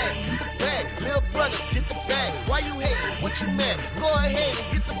the bag. Get the bag. Little brother, get the bag. Why you hate? What you mad? Go ahead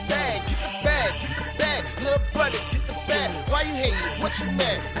and get the bag. Get the bag. Get the bag. Little brother, get the bag. Why you hate? What you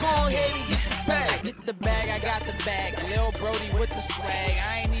mad? Go ahead and get the bag. Get the bag, I got the bag. Lil Brody with the swag.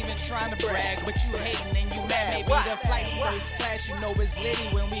 I ain't even trying to brag, but you hating and you mad. Maybe the flight's first class, you know it's litty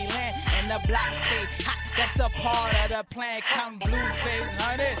when we land. And the block stay hot, that's the part of the plan. Come blue face,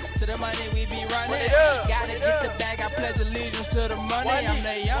 100 to the money we be running. Gotta get the bag, I pledge allegiance to the money. I'm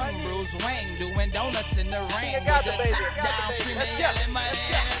the young Bruce Wayne, doing donuts in the rain. With the top down, screaming, yelling money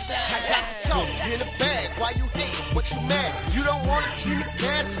in the I got the sauce in the bag. Why you hate? What you mad? You don't wanna see me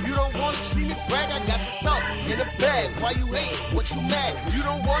cash. You don't wanna see me brag. I got the sauce in the bag. Why you hate? What you mad? You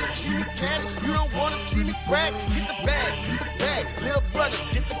don't wanna see me cash. You don't wanna see me brag. Get the bag. Get the bag. Little brother,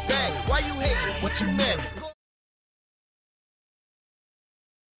 get the bag. Why you hate? What you mad?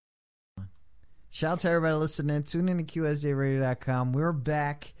 Shout out to everybody listening. Tune in to QSJRadio.com. We're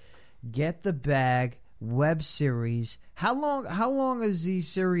back. Get the Bag web series. How long is these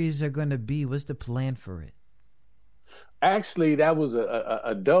series are going to be? What's the plan for it? Actually, that was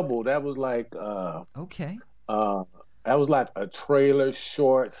a double. That was like Okay. that was like a trailer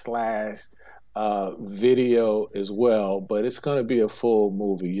short / video as well, but it's going to be a full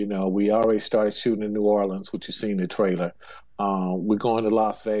movie. You know, we already started shooting in New Orleans, which you seen in the trailer. We're going to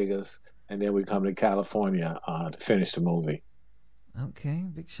Las Vegas, and then we come to California to finish the movie. Okay,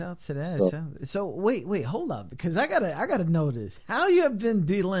 big shout out to that. So wait, hold up, because I gotta know this. How you have been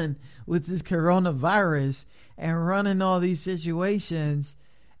dealing with this coronavirus and running all these situations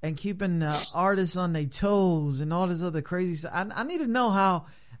and keeping the artists on their toes and all this other crazy stuff. I need to know how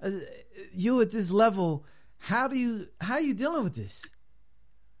you at this level. How you dealing with this?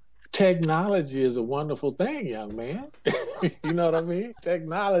 Technology is a wonderful thing, young man. You know what I mean?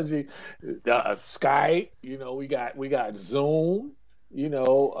 Technology, Skype. You know, we got Zoom. You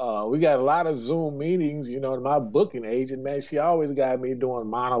know, we got a lot of Zoom meetings. You know, my booking agent, man, she always got me doing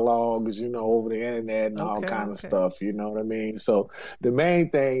monologues, you know, over the internet and all kinds of stuff. You know what I mean? So the main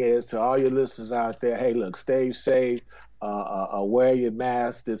thing is to all your listeners out there, hey, look, stay safe. Wear your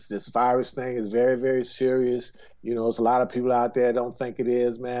mask. This virus thing is very, very serious. You know, there's a lot of people out there that don't think it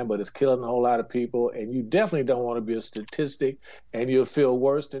is, man, but it's killing a whole lot of people. And you definitely don't want to be a statistic, and you'll feel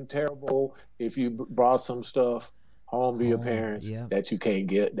worse than terrible if you brought some stuff home to your parents that you can't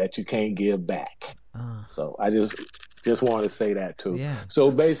give back. So I just want to say that too. Yeah.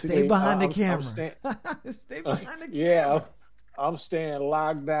 So basically, stay behind the camera. Stay behind the camera. Yeah. I'm staying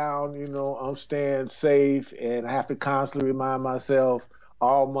locked down, you know, I'm staying safe, and I have to constantly remind myself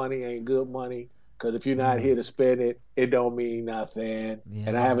all money ain't good money, because if you're not here to spend it, it don't mean nothing. Yeah.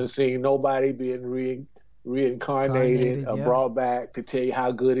 And I haven't seen nobody being reincarnated or brought back to tell you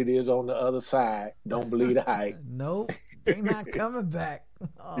how good it is on the other side. Don't believe the hype. Nope, they not coming back.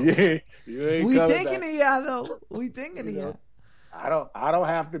 Oh. Yeah, you ain't we coming thinking back. of y'all though. We thinking of y'all. I don't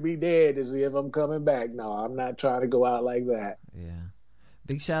have to be dead to see if I'm coming back. No, I'm not trying to go out like that. Yeah.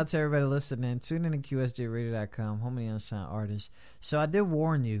 Big shout out to everybody listening. Tune in to QSJRadio.com, home of the unsigned artists. So I did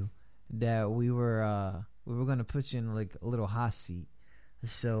warn you that we were going to put you in like a little hot seat.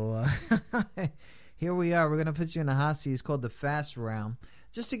 So here we are. We're going to put you in a hot seat. It's called the Fast Round,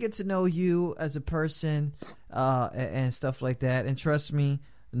 just to get to know you as a person and stuff like that. And trust me,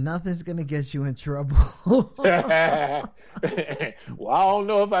 nothing's going to get you in trouble. Well, I don't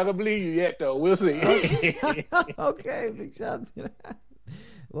know if I can believe you yet, though. We'll see. Okay, big shout out to that.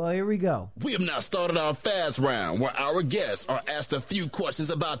 Well, here we go. We have now started our fast round, where our guests are asked a few questions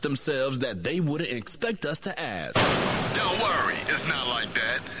about themselves that they wouldn't expect us to ask. Don't worry, it's not like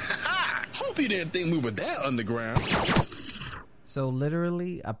that. Hope you didn't think we were that underground. So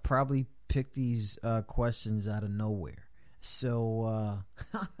literally, I probably picked these questions out of nowhere. So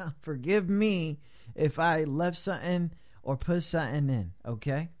forgive me if I left something or put something in,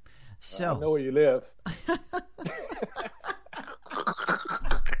 okay? So I know where you live.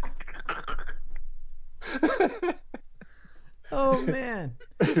 Oh man.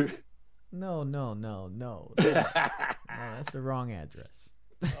 No. No, that's the wrong address.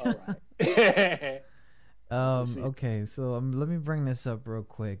 All right. Okay, so let me bring this up real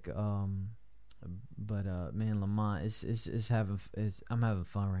quick. But man, Lamont, I'm having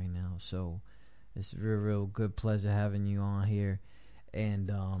fun right now. So it's real good pleasure having you on here.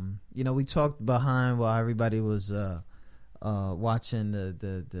 And you know, we talked behind while everybody was watching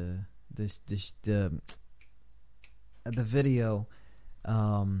the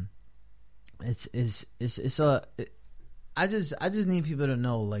I just need people to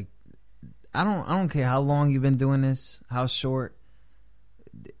know, like, I don't care how long you've been doing this, how short.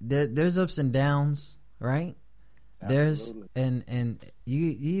 There's ups and downs, right? Absolutely. There's and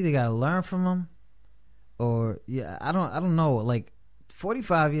you either gotta learn from them, or I don't know. Like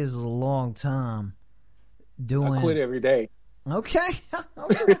 45 years is a long time. Doing. I quit every day. Okay.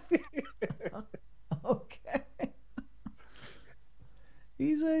 Okay.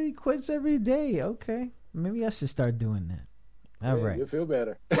 He said he quits every day. Okay, maybe I should start doing that. All right. You feel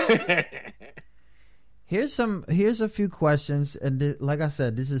better. Here's a few questions, and like I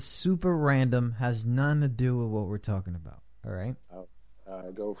said, this is super random, has nothing to do with what we're talking about. All right.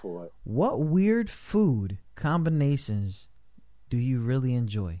 Go for it. What weird food combinations do you really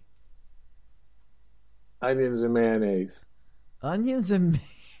enjoy? Onions and mayonnaise. Onions and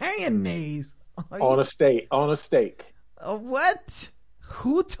mayonnaise On a steak. What?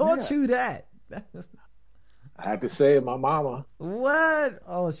 Who taught you that? I had to say it, my mama. What?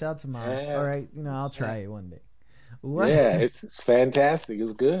 Oh, shout out to mom. Yeah. All right, I'll try it one day. What? Yeah, it's fantastic.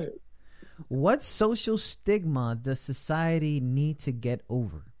 It's good. What social stigma does society need to get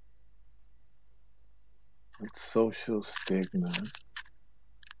over? Social stigma.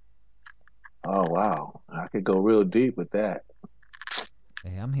 Oh, wow. I could go real deep with that.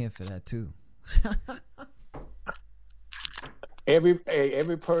 Hey, I'm here for that too. Every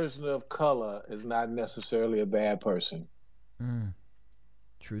person of color is not necessarily a bad person.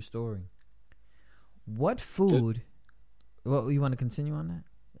 True story. What food? Well, you want to continue on that?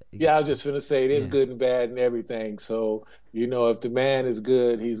 Yeah, I was just going to say there's good and bad and everything. So, if the man is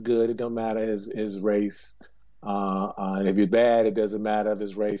good, he's good. It don't matter his race. And if he's bad, it doesn't matter if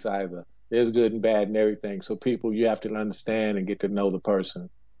his race either. There's good and bad and everything. So people, you have to understand and get to know the person.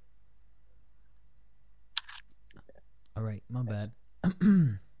 All right, my bad.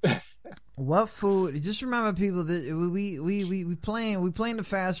 What food? Just remember, people, that we playing the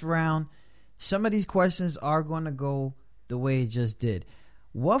fast round. Some of these questions are going to go the way it just did.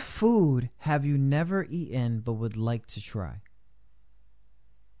 What food have you never eaten but would like to try?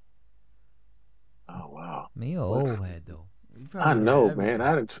 Oh wow, Me, old head though. I know, man.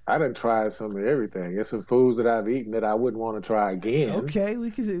 I done tried some of everything. There's some foods that I've eaten that I wouldn't want to try again. Okay,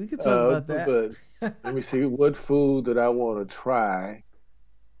 we could talk about that. But let me see what food that I want to try.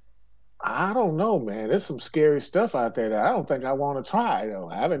 I don't know, man. There's some scary stuff out there that I don't think I want to try, though.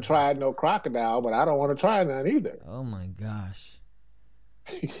 I haven't tried no crocodile, but I don't want to try none either. Oh, my gosh.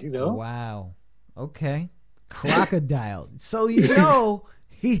 Wow. Okay. Crocodile. So,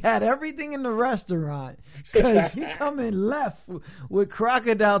 he had everything in the restaurant because he come in left with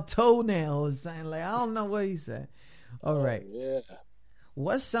crocodile toenails saying, like, I don't know what he said. All right. Yeah.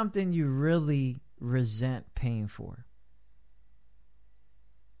 What's something you really resent paying for?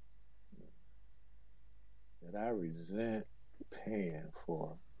 That I resent paying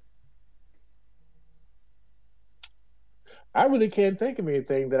for. I really can't think of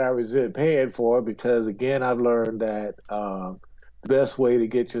anything that I resent paying for because, again, I've learned that the best way to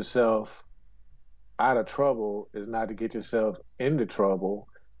get yourself out of trouble is not to get yourself into trouble.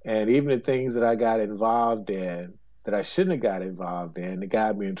 And even the things that I got involved in that I shouldn't have got involved in that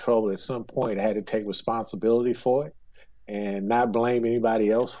got me in trouble, at some point I had to take responsibility for it and not blame anybody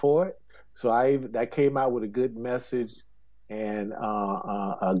else for it. So that came out with a good message and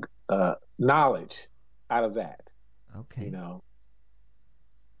knowledge out of that. Okay.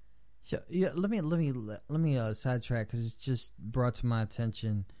 Yeah, let me sidetrack because it's just brought to my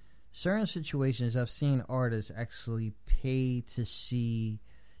attention. Certain situations I've seen artists actually pay to see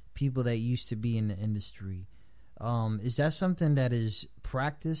people that used to be in the industry. Is that something that is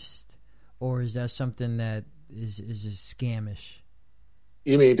practiced, or is that something that is just scamish?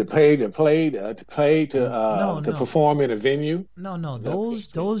 You mean to pay to perform in a venue? No,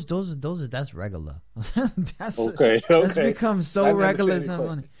 that's regular. That's okay. That's become so regular. It's not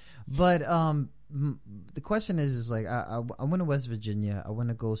funny. But the question is like I went to West Virginia. I went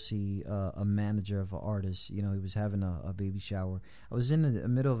to go see a manager of an artist. He was having a baby shower. I was in the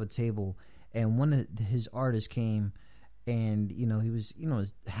middle of a table, and one of his artists came, and he was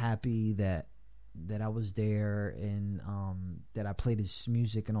happy that I was there and that I played his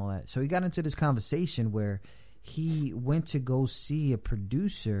music and all that. So he got into this conversation where he went to go see a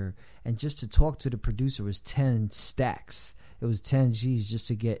producer, and just to talk to the producer was 10 stacks. It was 10 G's just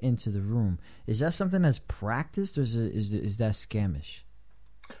to get into the room. Is that something that's practiced, or is that scamish?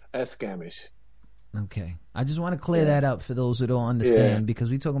 That's scamish. Okay. I just want to clear that up for those who don't understand, because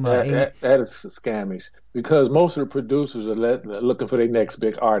we talking about that is scamish, because most of the producers are looking for their next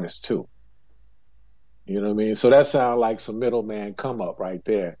big artist too. You know what I mean? So that sounds like some middleman come up right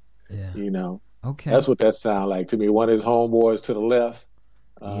there. Yeah. Okay. That's what that sound like to me. One of his homeboys to the left,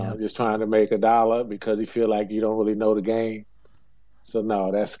 Yeah. just trying to make $1 because he feel like you don't really know the game. So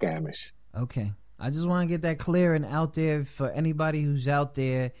no, that's scamish. Okay. I just want to get that clear and out there for anybody who's out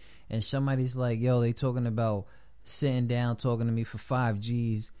there and somebody's like, yo, they talking about sitting down talking to me for 5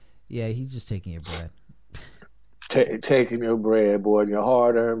 G's. Yeah, he's just taking your bread. Taking your bread, boy, and your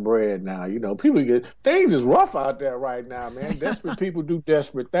hard-earned bread now. You know, things is rough out there right now, man. Desperate people do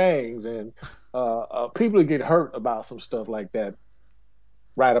desperate things, and people get hurt about some stuff like that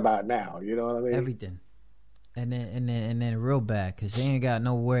right about now. You know what I mean? Everything. And then real bad because they ain't got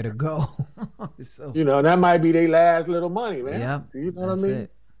nowhere to go. So, you know, that might be their last little money, man. Yep, you know what I mean?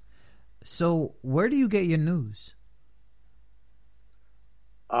 It. So where do you get your news?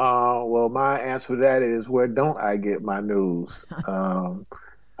 Well, my answer to that is, where don't I get my news?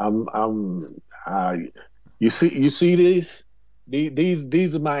 You see these?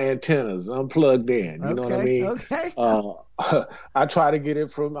 These are my antennas. I'm plugged in. You know what I mean? Okay. I'm trying to get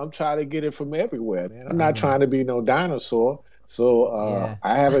it from everywhere, man. I'm not trying to be no dinosaur. So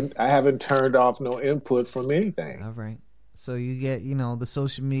I haven't turned off no input from anything. All right. So you get, the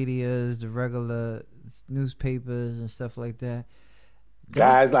social medias, the regular newspapers and stuff like that.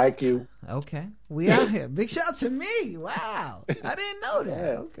 Guys like you. Okay. We out here. Big shout to me. Wow. I didn't know that.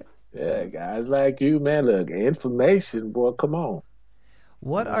 Yeah. Okay. Yeah, guys like you, man. Look, information, boy, come on.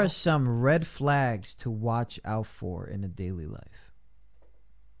 What are some red flags to watch out for in a daily life?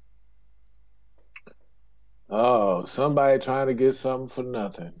 Oh, somebody trying to get something for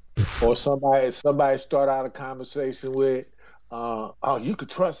nothing. Or somebody start out a conversation with, oh, you could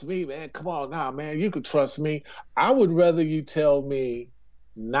trust me, man. Come on now, man. You could trust me. I would rather you tell me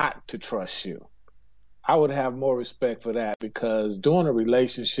not to trust you. I would have more respect for that, because during a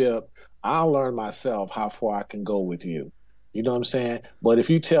relationship, I'll learn myself how far I can go with you. You know what I'm saying? But if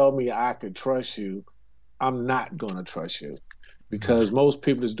you tell me I could trust you, I'm not going to trust you, because most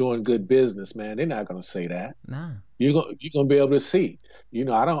people that's doing good business, man, they're not going to say that. Nah. You're going to be able to see. You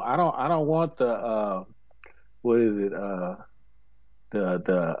know, I don't want the what is it?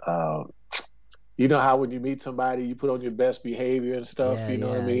 You know how when you meet somebody, you put on your best behavior and stuff, you know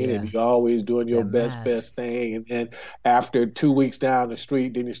what I mean? Yeah. And you're always doing your best thing. And then after 2 weeks down the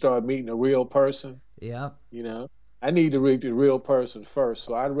street, then you start meeting a real person. Yep. You know, I need to read the real person first.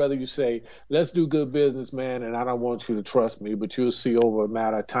 So I'd rather you say, let's do good business, man. And I don't want you to trust me, but you'll see over a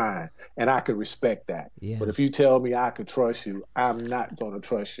matter of time. And I could respect that. Yeah. But if you tell me I could trust you, I'm not going to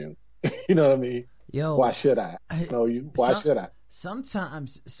trust you. You know what I mean? Yo, why should I know you? Why should I?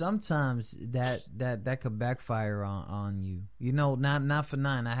 Sometimes that could backfire on you. You know, not for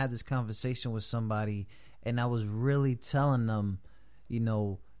nine. I had this conversation with somebody, and I was really telling them,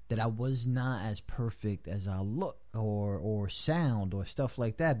 that I was not as perfect as I look or sound or stuff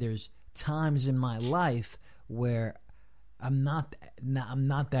like that. There's times in my life where I'm not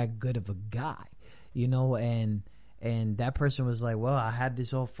that good of a guy, and that person was like, well, I had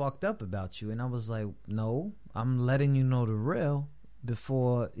this all fucked up about you. And I was like, no, I'm letting you know the real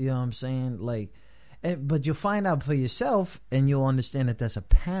before, you know what I'm saying? Like, but you'll find out for yourself and you'll understand that that's a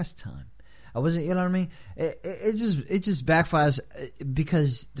pastime. I wasn't, you know what I mean? It just backfires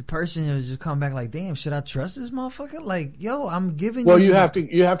because the person was just coming back like, damn, should I trust this motherfucker? Like, yo, I'm giving well, you. you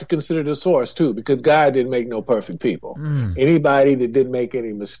have to consider the source too, because God didn't make no perfect people. Anybody that didn't make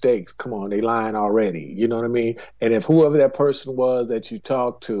any mistakes, come on, they lying already. You know what I mean? And if whoever that person was that you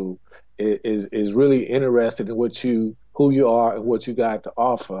talked to is really interested in who you are and what you got to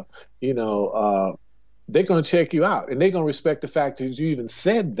offer, they're going to check you out, and they're going to respect the fact that you even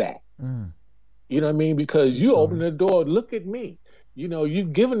said that. You know what I mean? Because you opened the door. Look at me.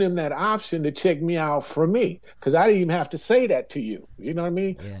 You've given them that option to check me out for me, because I didn't even have to say that to you. You know what I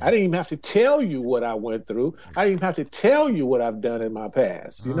mean? Yeah. I didn't even have to tell you what I went through. I didn't even have to tell you what I've done in my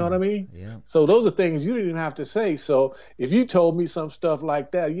past. You know what I mean? Yeah. So those are things you didn't have to say. So if you told me some stuff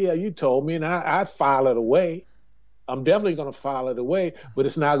like that, yeah, you told me, and I'd file it away. I'm definitely going to file it away, but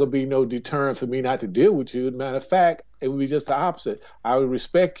it's not going to be no deterrent for me not to deal with you. As a matter of fact, it would be just the opposite. I would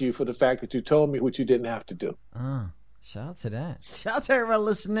respect you for the fact that you told me what you didn't have to do. Shout out to that. Shout out to everybody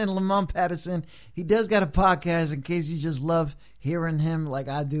listening. Lamont Patterson. He does got a podcast in case you just love hearing him like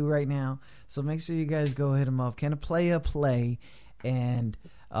I do right now. So make sure you guys go hit him up. Can a player play? And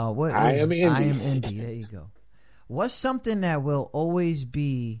what? I am Indy. I am Indy. There you go. What's something that will always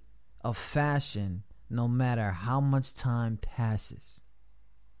be a fashion no matter how much time passes?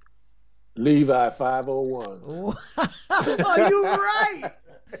 Levi 501. Are you right?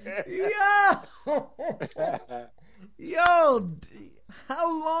 Yo,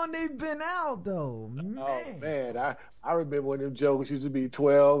 how long they been out though? Man. Oh man, I remember when them jokers used to be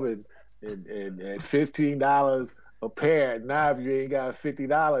 12 and and $15 a pair. Now, if you ain't got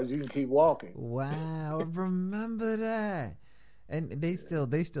 $50, you can keep walking. Wow, I remember that. And they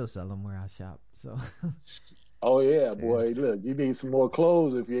still sell them where I shop. So. Oh yeah, boy! Look, you need some more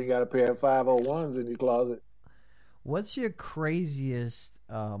clothes if you ain't got a pair of 501s in your closet. What's your craziest,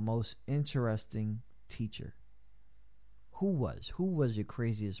 most interesting teacher? Who was your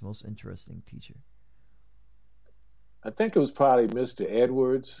craziest, most interesting teacher? I think it was probably Mr.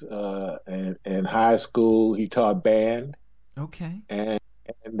 Edwards. In high school, he taught band. Okay. And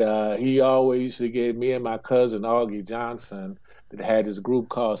he always used to get me and my cousin Augie Johnson that had this group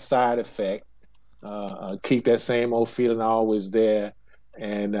called Side Effect. Keep that same old feeling always there.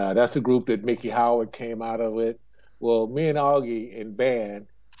 And that's the group that Mickey Howard came out of it. Well, me and Augie in band,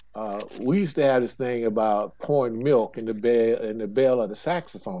 we used to have this thing about pouring milk in the bell of the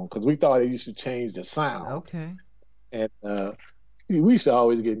saxophone because we thought it used to change the sound. Okay. And we used to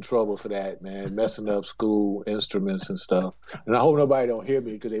always get in trouble for that, man, messing up school instruments and stuff. And I hope nobody don't hear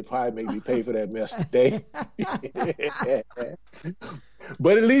me because they probably make me pay for that mess today.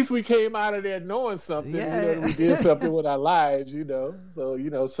 But at least we came out of there knowing something. Yeah. We did something with our lives,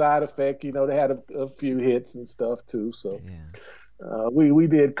 So, Side Effect, they had a few hits and stuff too. So we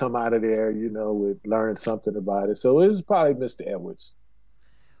did come out of there, with learning something about it. So it was probably Mr. Edwards.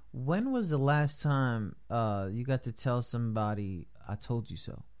 When was the last time you got to tell somebody, I told you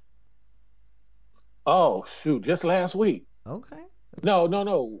so? Oh, shoot, just last week. Okay.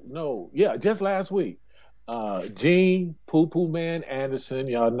 No. Yeah, just last week. Gene Poo Poo Man Anderson,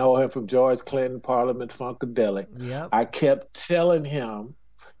 y'all know him from George Clinton, Parliament Funkadelic. Yep. I kept telling him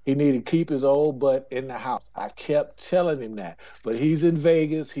he needed to keep his old butt in the house. I kept telling him that. But he's in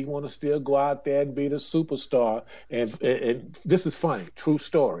Vegas. He want to still go out there and be the superstar. And this is funny, true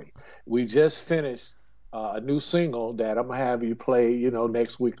story. We just finished a new single that I'm going to have you play,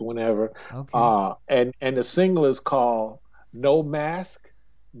 next week or whenever. Okay. And the single is called No Mask,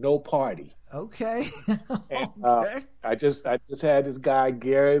 No Party. Okay. And, I just had this guy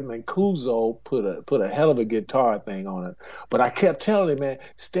Gary Mancuso put a hell of a guitar thing on it. But I kept telling him, man,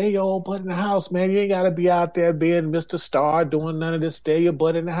 stay your old butt in the house, man. You ain't got to be out there being Mr. Star doing none of this. Stay your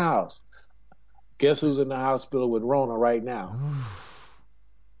butt in the house. Guess who's in the hospital with Rona right now?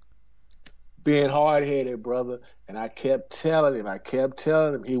 Being hard-headed, brother. And I kept telling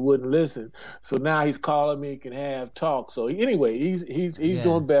him he wouldn't listen. So now he's calling me, can have talk. So anyway, he's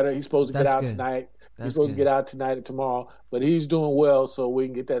doing better. He's supposed to get out tonight. He's supposed to get out tonight and tomorrow, but he's doing well, so we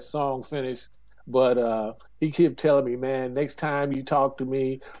can get that song finished. But he kept telling me, man, next time you talk to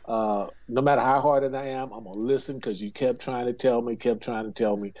me, no matter how hard I am, I'm going to listen because you kept trying to tell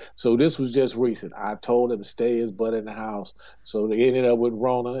me. So this was just recent. I told him to stay his butt in the house. So they ended up with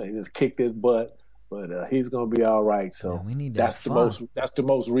Rona and just kicked his butt. But he's going to be all right. So man, we need that's the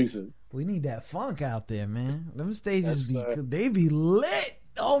most recent. We need that funk out there, man. Them stages they be lit.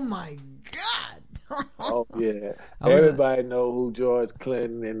 Oh, my God. Oh yeah, everybody know who George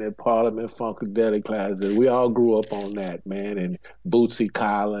Clinton and the Parliament Funkadelic class is. We all grew up on that, man, and Bootsy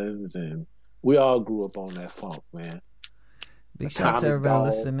Collins, and we all grew up on that funk, man. Big shout out to everybody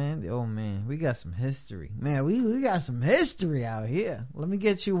listening. Oh man, we got some history, man. We got some history out here. Let me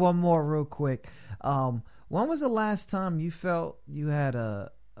get you one more real quick. When was the last time you felt you had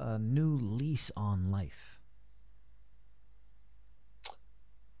a new lease on life?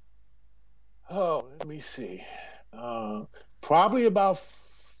 Oh, let me see. Probably about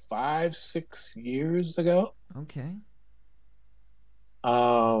 5-6 years ago. Okay.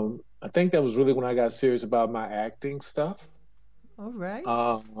 I think that was really when I got serious about my acting stuff. All right.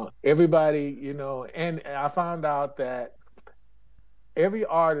 Everybody, and I found out that every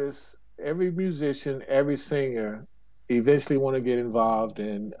artist, every musician, every singer eventually want to get involved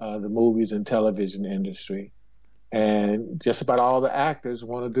in the movies and television industry. And just about all the actors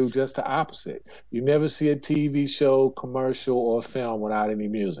want to do just the opposite. You never see a TV show, commercial, or film without any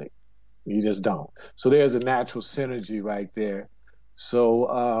music. You just don't. So there's a natural synergy right there.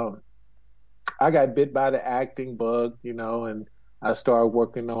 So I got bit by the acting bug, and I started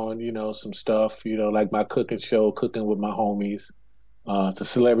working on, some stuff, like my cooking show, Cooking with My Homies. It's a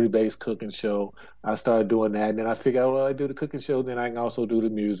celebrity-based cooking show. I started doing that, and then I figured, well, I do the cooking show, then I can also do the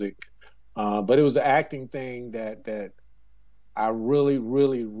music. But it was the acting thing that I really,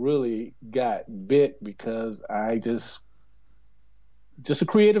 really, really got bit because I just just a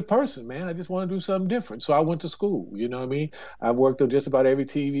creative person, man. I just want to do something different. So I went to school, you know what I mean? I've worked on just about every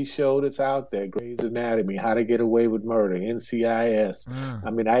TV show that's out there. Grey's Anatomy, How to Get Away with Murder, NCIS.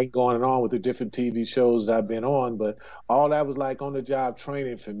 I mean, I ain't going on with the different TV shows that I've been on, but all that was like on-the-job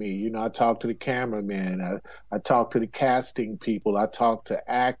training for me. You know, I talked to the cameraman. I talked to the casting people. I talked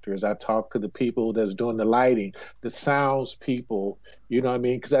to actors. I talked to the people that's doing the lighting, the sounds people, you know what I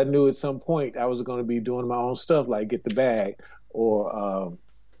mean? Because I knew at some point I was going to be doing my own stuff, like Get the Bag, or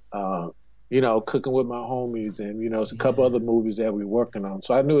you know, Cooking with My Homies, and you know, it's a couple other movies that we're working on.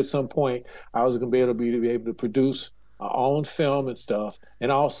 So I knew at some point I was going to be able to produce my own film and stuff,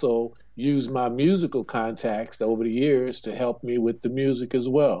 and also use my musical contacts over the years to help me with the music as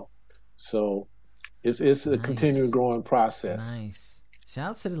well. So it's a continuing growing process. Nice.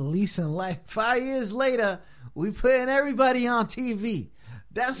 Shout out to the Lease in Life. 5 years later, we putting everybody on TV.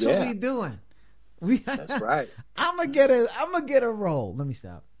 That's what we doing. That's right. I'm gonna get a role. Let me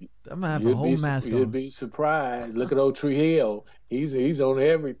stop. I'm gonna have a whole mask on. You'd be surprised. Look at old Trujillo. He's on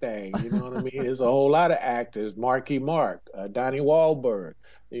everything. You know what I mean? There's a whole lot of actors. Marky Mark, Donnie Wahlberg.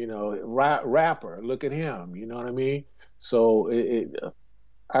 You know, rapper. Look at him. You know what I mean? So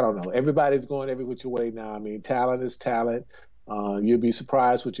I don't know. Everybody's going every which way now. I mean, talent is talent. You'll be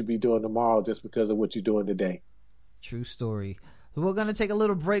surprised what you'll be doing tomorrow just because of what you're doing today. True story. We're going to take a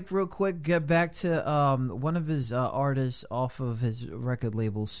little break real quick, get back to one of his artists off of his record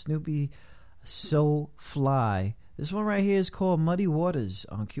label, Snoopy So Fly. This one right here is called Muddy Waters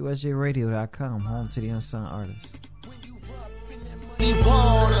on QSJRadio.com, home to the unsigned artists.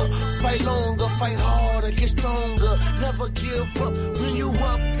 Water, fight longer, fight harder, get stronger, never give up when you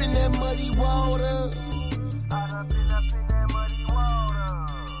up in that muddy water.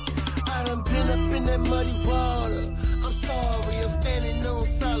 I done been up in that muddy water. I'm sorry, I'm standing on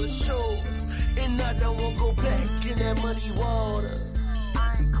solid shores, and I don't want to go back in that muddy water.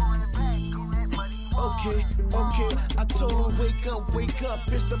 I ain't going back in that muddy water. Okay, I told him wake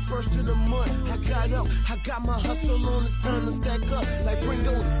up, it's the first of the month. I got up, I got my hustle on, it's time to stack up, like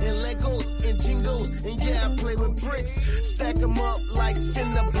Pringles and Legos and Jingles, and yeah, I play with bricks, stack them up like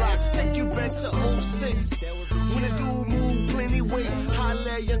cinder blocks, take you back to 06, when the dude moved plenty weight,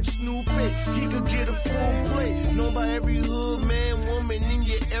 holla at young Snoopy, he could get a full plate, known by every hood, man, woman in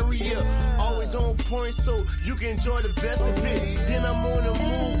your area, always on point so you can enjoy the best of it, then I'm on the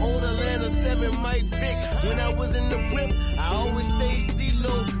move, old Atlanta 7 Mike Vick, when I was in the whip, I always stay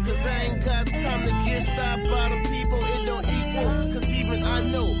stilo, cause I ain't got time to get stopped by them people, it don't equal, cause even I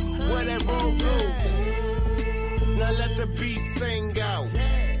know where that road goes. Now let the beat sing out.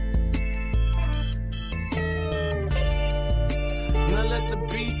 Now let the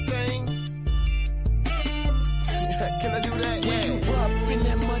beat sing. Can I do that? When you up in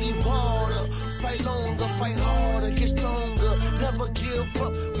that muddy water, fight longer, fight harder, get stronger, never give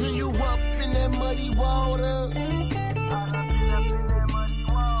up when you up in that muddy water.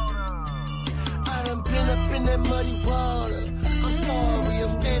 I done been up in that muddy water. I'm sorry,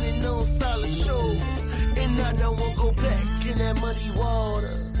 I'm standing on solid shores, and I don't want to go back in that muddy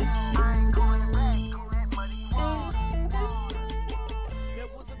water. I ain't going back in that muddy water. There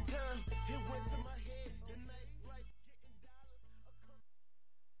was a time it went to my head, the nightlife getting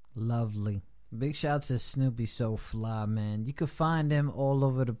dollars. Lovely. Big shout to Snoopy So Fly, man. You can find him all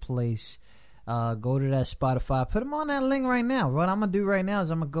over the place. Go to that Spotify. Put him on that link right now. What I'm going to do right now is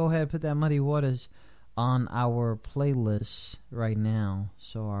I'm going to go ahead and put that Muddy Waters on our playlist right now.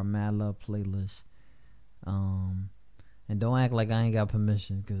 So our Mad Love playlist. And don't act like I ain't got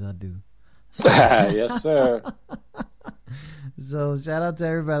permission, because I do. Yes, sir. So shout out to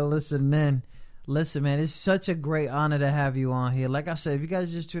everybody listening in. Listen, man, it's such a great honor to have you on here. Like I said, if you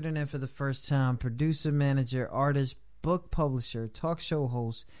guys just tuning in for the first time, producer, manager, artist, book publisher, talk show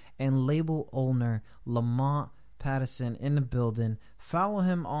host, and label owner Lamont Patterson in the building. Follow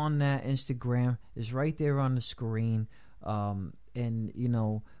him on that Instagram. It's right there on the screen. And, you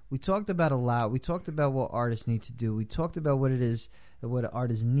know, we talked about a lot. We talked about what artists need to do. We talked about what it is, what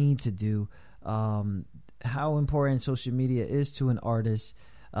artists need to do, how important social media is to an artist.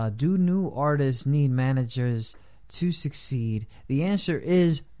 Do new artists need managers to succeed? The answer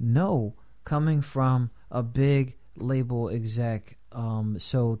is no, coming from a big label exec.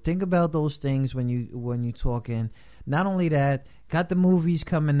 So think about those things when you talking. Not only that, got the movies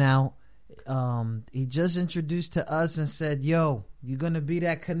coming out. He just introduced to us and said, yo, you're going to be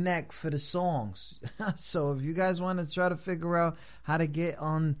that connect for the songs. So if you guys want to try to figure out how to get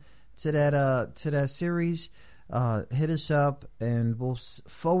on to that series, hit us up and we'll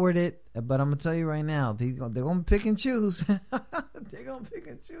forward it. But I'm going to tell you right now, they're going to pick and choose. They're going to pick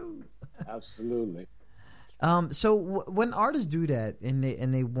and choose. Absolutely. So when artists do that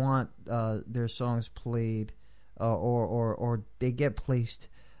and they want their songs played or they get placed,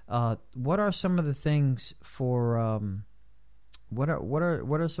 what are some of the things for what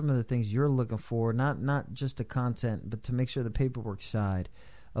are some of the things you're looking for? Not just the content, but to make sure the paperwork side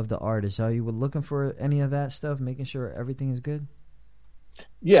of the artist. Are you looking for any of that stuff, making sure everything is good?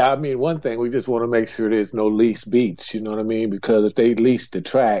 Yeah, I mean, one thing, we just want to make sure there's no leased beats, you know what I mean? Because if they lease the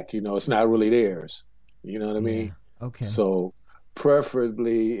track, it's not really theirs. You know what I mean? Okay. So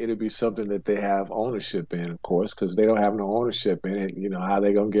preferably it'd be something that they have ownership in, of course, because they don't have no ownership in it. How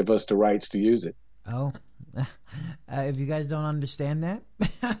they going to give us the rights to use it? Oh, if you guys don't understand that,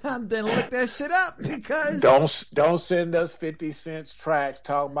 then look that shit up, because don't send us 50 cents tracks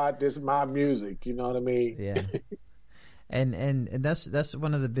talking about this is my music. You know what I mean? Yeah. And that's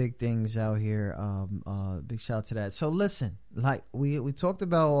one of the big things out here. Big shout out to that. So listen, like we talked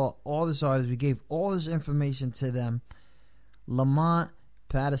about all this artists, we gave all this information to them. Lamont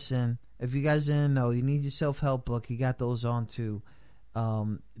Patterson, if you guys didn't know, you need your self-help book. He got those on too.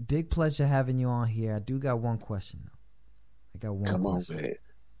 Big pleasure having you on here. I do got one question though. I got one. Come question. on, man.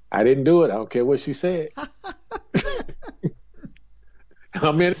 I didn't do it. I don't care what she said.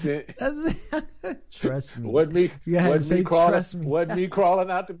 I'm innocent. Trust me. Wasn't me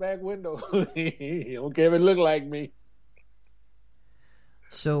crawling out the back window. You don't care if it looked like me.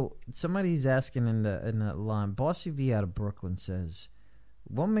 So somebody's asking in the line, Bossy V out of Brooklyn says,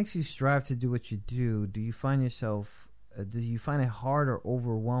 what makes you strive to do what you do? Do you find it hard or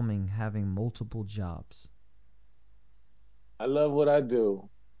overwhelming having multiple jobs? I love what I do.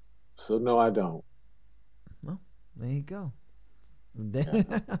 So no, I don't. Well, there you go.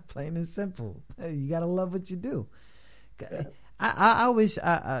 Plain and simple. You gotta love what you do.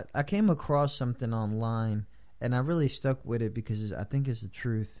 I came across something online and I really stuck with it because I think it's the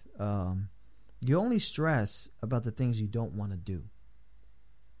truth. You only stress about the things you don't want to do,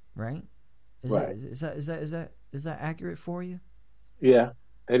 right? Is that accurate for you? Yeah,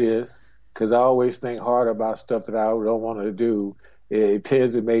 it is. Because I always think hard about stuff that I don't want to do. It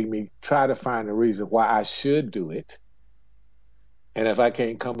tends to make me try to find a reason why I should do it. And if I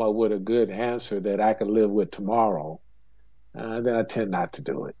can't come up with a good answer that I can live with tomorrow, then I tend not to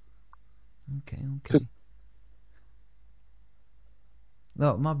do it. Okay.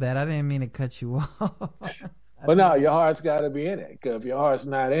 No, my bad. I didn't mean to cut you off. But no, your heart's got to be in it. Because if your heart's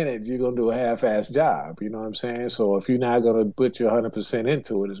not in it, you're going to do a half-assed job. You know what I'm saying? So if you're not going to put your 100%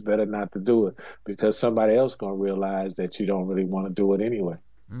 into it, it's better not to do it because somebody else going to realize that you don't really want to do it anyway.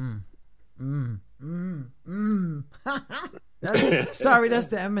 Sorry, that's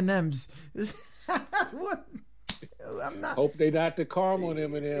the M&Ms. What? I'm not. Hope they not the caramel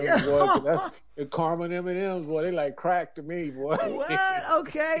M&Ms, boy. That's the caramel M&Ms, boy. They like crack to me, boy. What?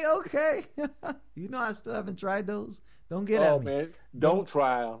 Okay. I still haven't tried those. Don't get at me. Oh man, don't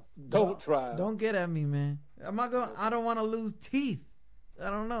try them. Don't try them. Don't get at me, man. I don't want to lose teeth. I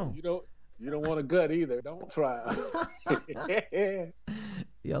don't know. You don't want a gut either. Don't try them.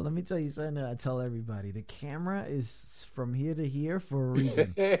 Yo, let me tell you something that I tell everybody. The camera is from here to here for a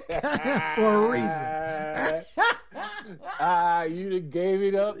reason. For a reason. You done gave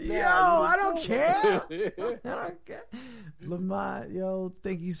it up now. Yo, I don't care. Lamont, yo,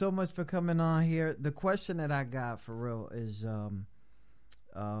 thank you so much for coming on here. The question that I got for real is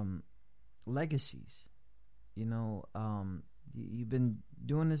legacies. You've been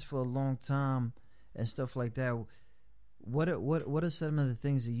doing this for a long time and stuff like that. What are some of the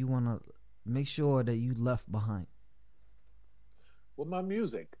things that you want to make sure that you left behind? Well, my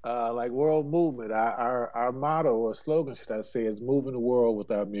music, like world movement, our motto or slogan, should I say, is moving the world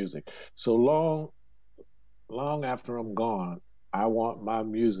with our music. So long after I'm gone, I want my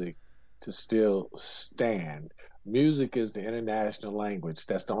music to still stand. Music is the international language.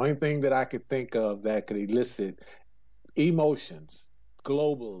 That's the only thing that I could think of that could elicit emotions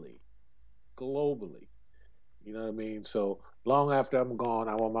globally. You know what I mean? So long after I'm gone,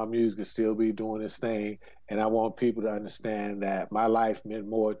 I want my music to still be doing its thing. And I want people to understand that my life meant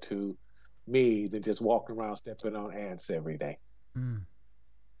more to me than just walking around stepping on ants every day. I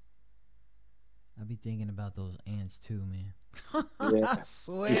be thinking about those ants too, man. Yeah. I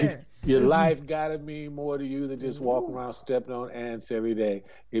swear. Your life gotta mean more to you than just walking around stepping on ants every day.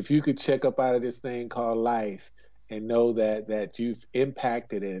 If you could check up out of this thing called life and know that you've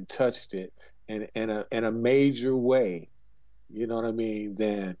impacted it and touched it in a major way, you know what I mean,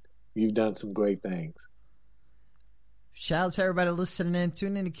 then you've done some great things. Shout out to everybody listening in.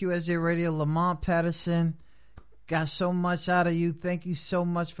 Tune in to QSJ Radio. Lamont Patterson, got so much out of you. Thank you so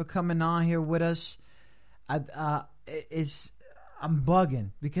much for coming on here with us. I'm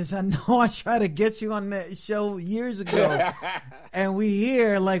bugging because I know I tried to get you on that show years ago, and we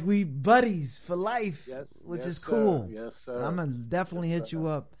here like we buddies for life, which is cool. Yes, sir. I'm gonna definitely hit you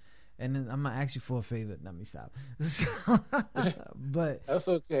up, and then I'm gonna ask you for a favor. Let me stop. But that's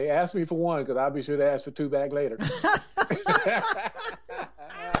okay. Ask me for one, because I'll be sure to ask for two back later.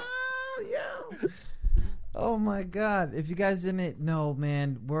 Oh my God! If you guys didn't know,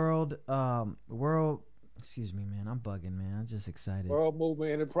 man, world. Excuse me, man. I'm bugging, man. I'm just excited. World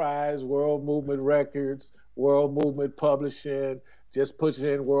Movement Enterprise, World Movement Records, World Movement Publishing. Just push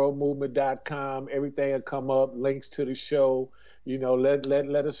it in worldmovement.com. Everything will come up. Links to the show. You know, let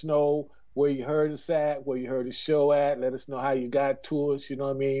us know where you heard us at, where you heard the show at. Let us know how you got to us. You know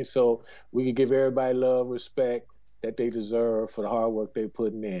what I mean? So we can give everybody love, respect that they deserve for the hard work they're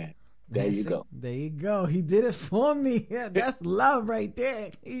putting in. There you go. There you go. He did it for me. Yeah, that's love right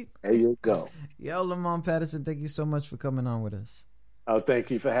there. There you go. Yo, Lamont Patterson, thank you so much for coming on with us. Oh,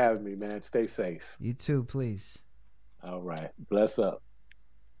 thank you for having me, man. Stay safe. You too, please. All right. Bless up.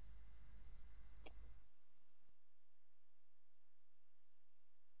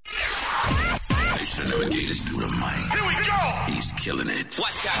 They should never gave this dude a mic. Here we go! He's killing it.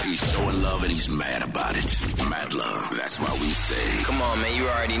 Watch out. He's showing love and he's mad about it. Mad love. That's why we say, come on, man, you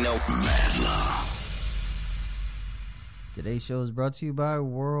already know. Mad love. Today's show is brought to you by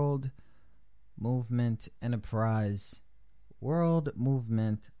World Movement Enterprise, World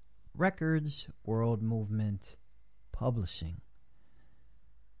Movement Records, World Movement Publishing.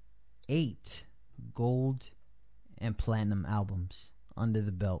 8 gold and platinum albums under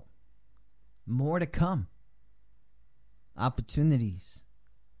the belt. More to come. Opportunities.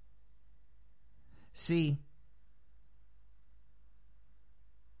 See,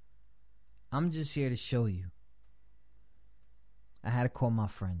 I'm just here to show you. I had to call my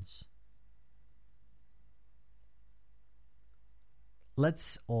friends.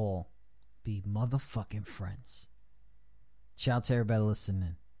 Let's all be motherfucking friends. Shout out to everybody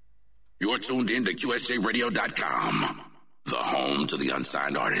listening. You're tuned in to QSJRadio.com, the home to the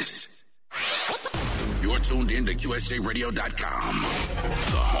unsigned artists. You're tuned in to QSJRadio.com,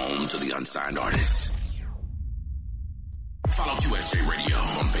 the home to the unsigned artists. Follow QSJ Radio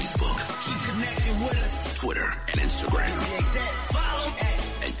on Facebook. Keep connecting with us. Twitter and Instagram. Follow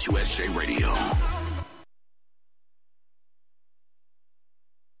at QSJ Radio.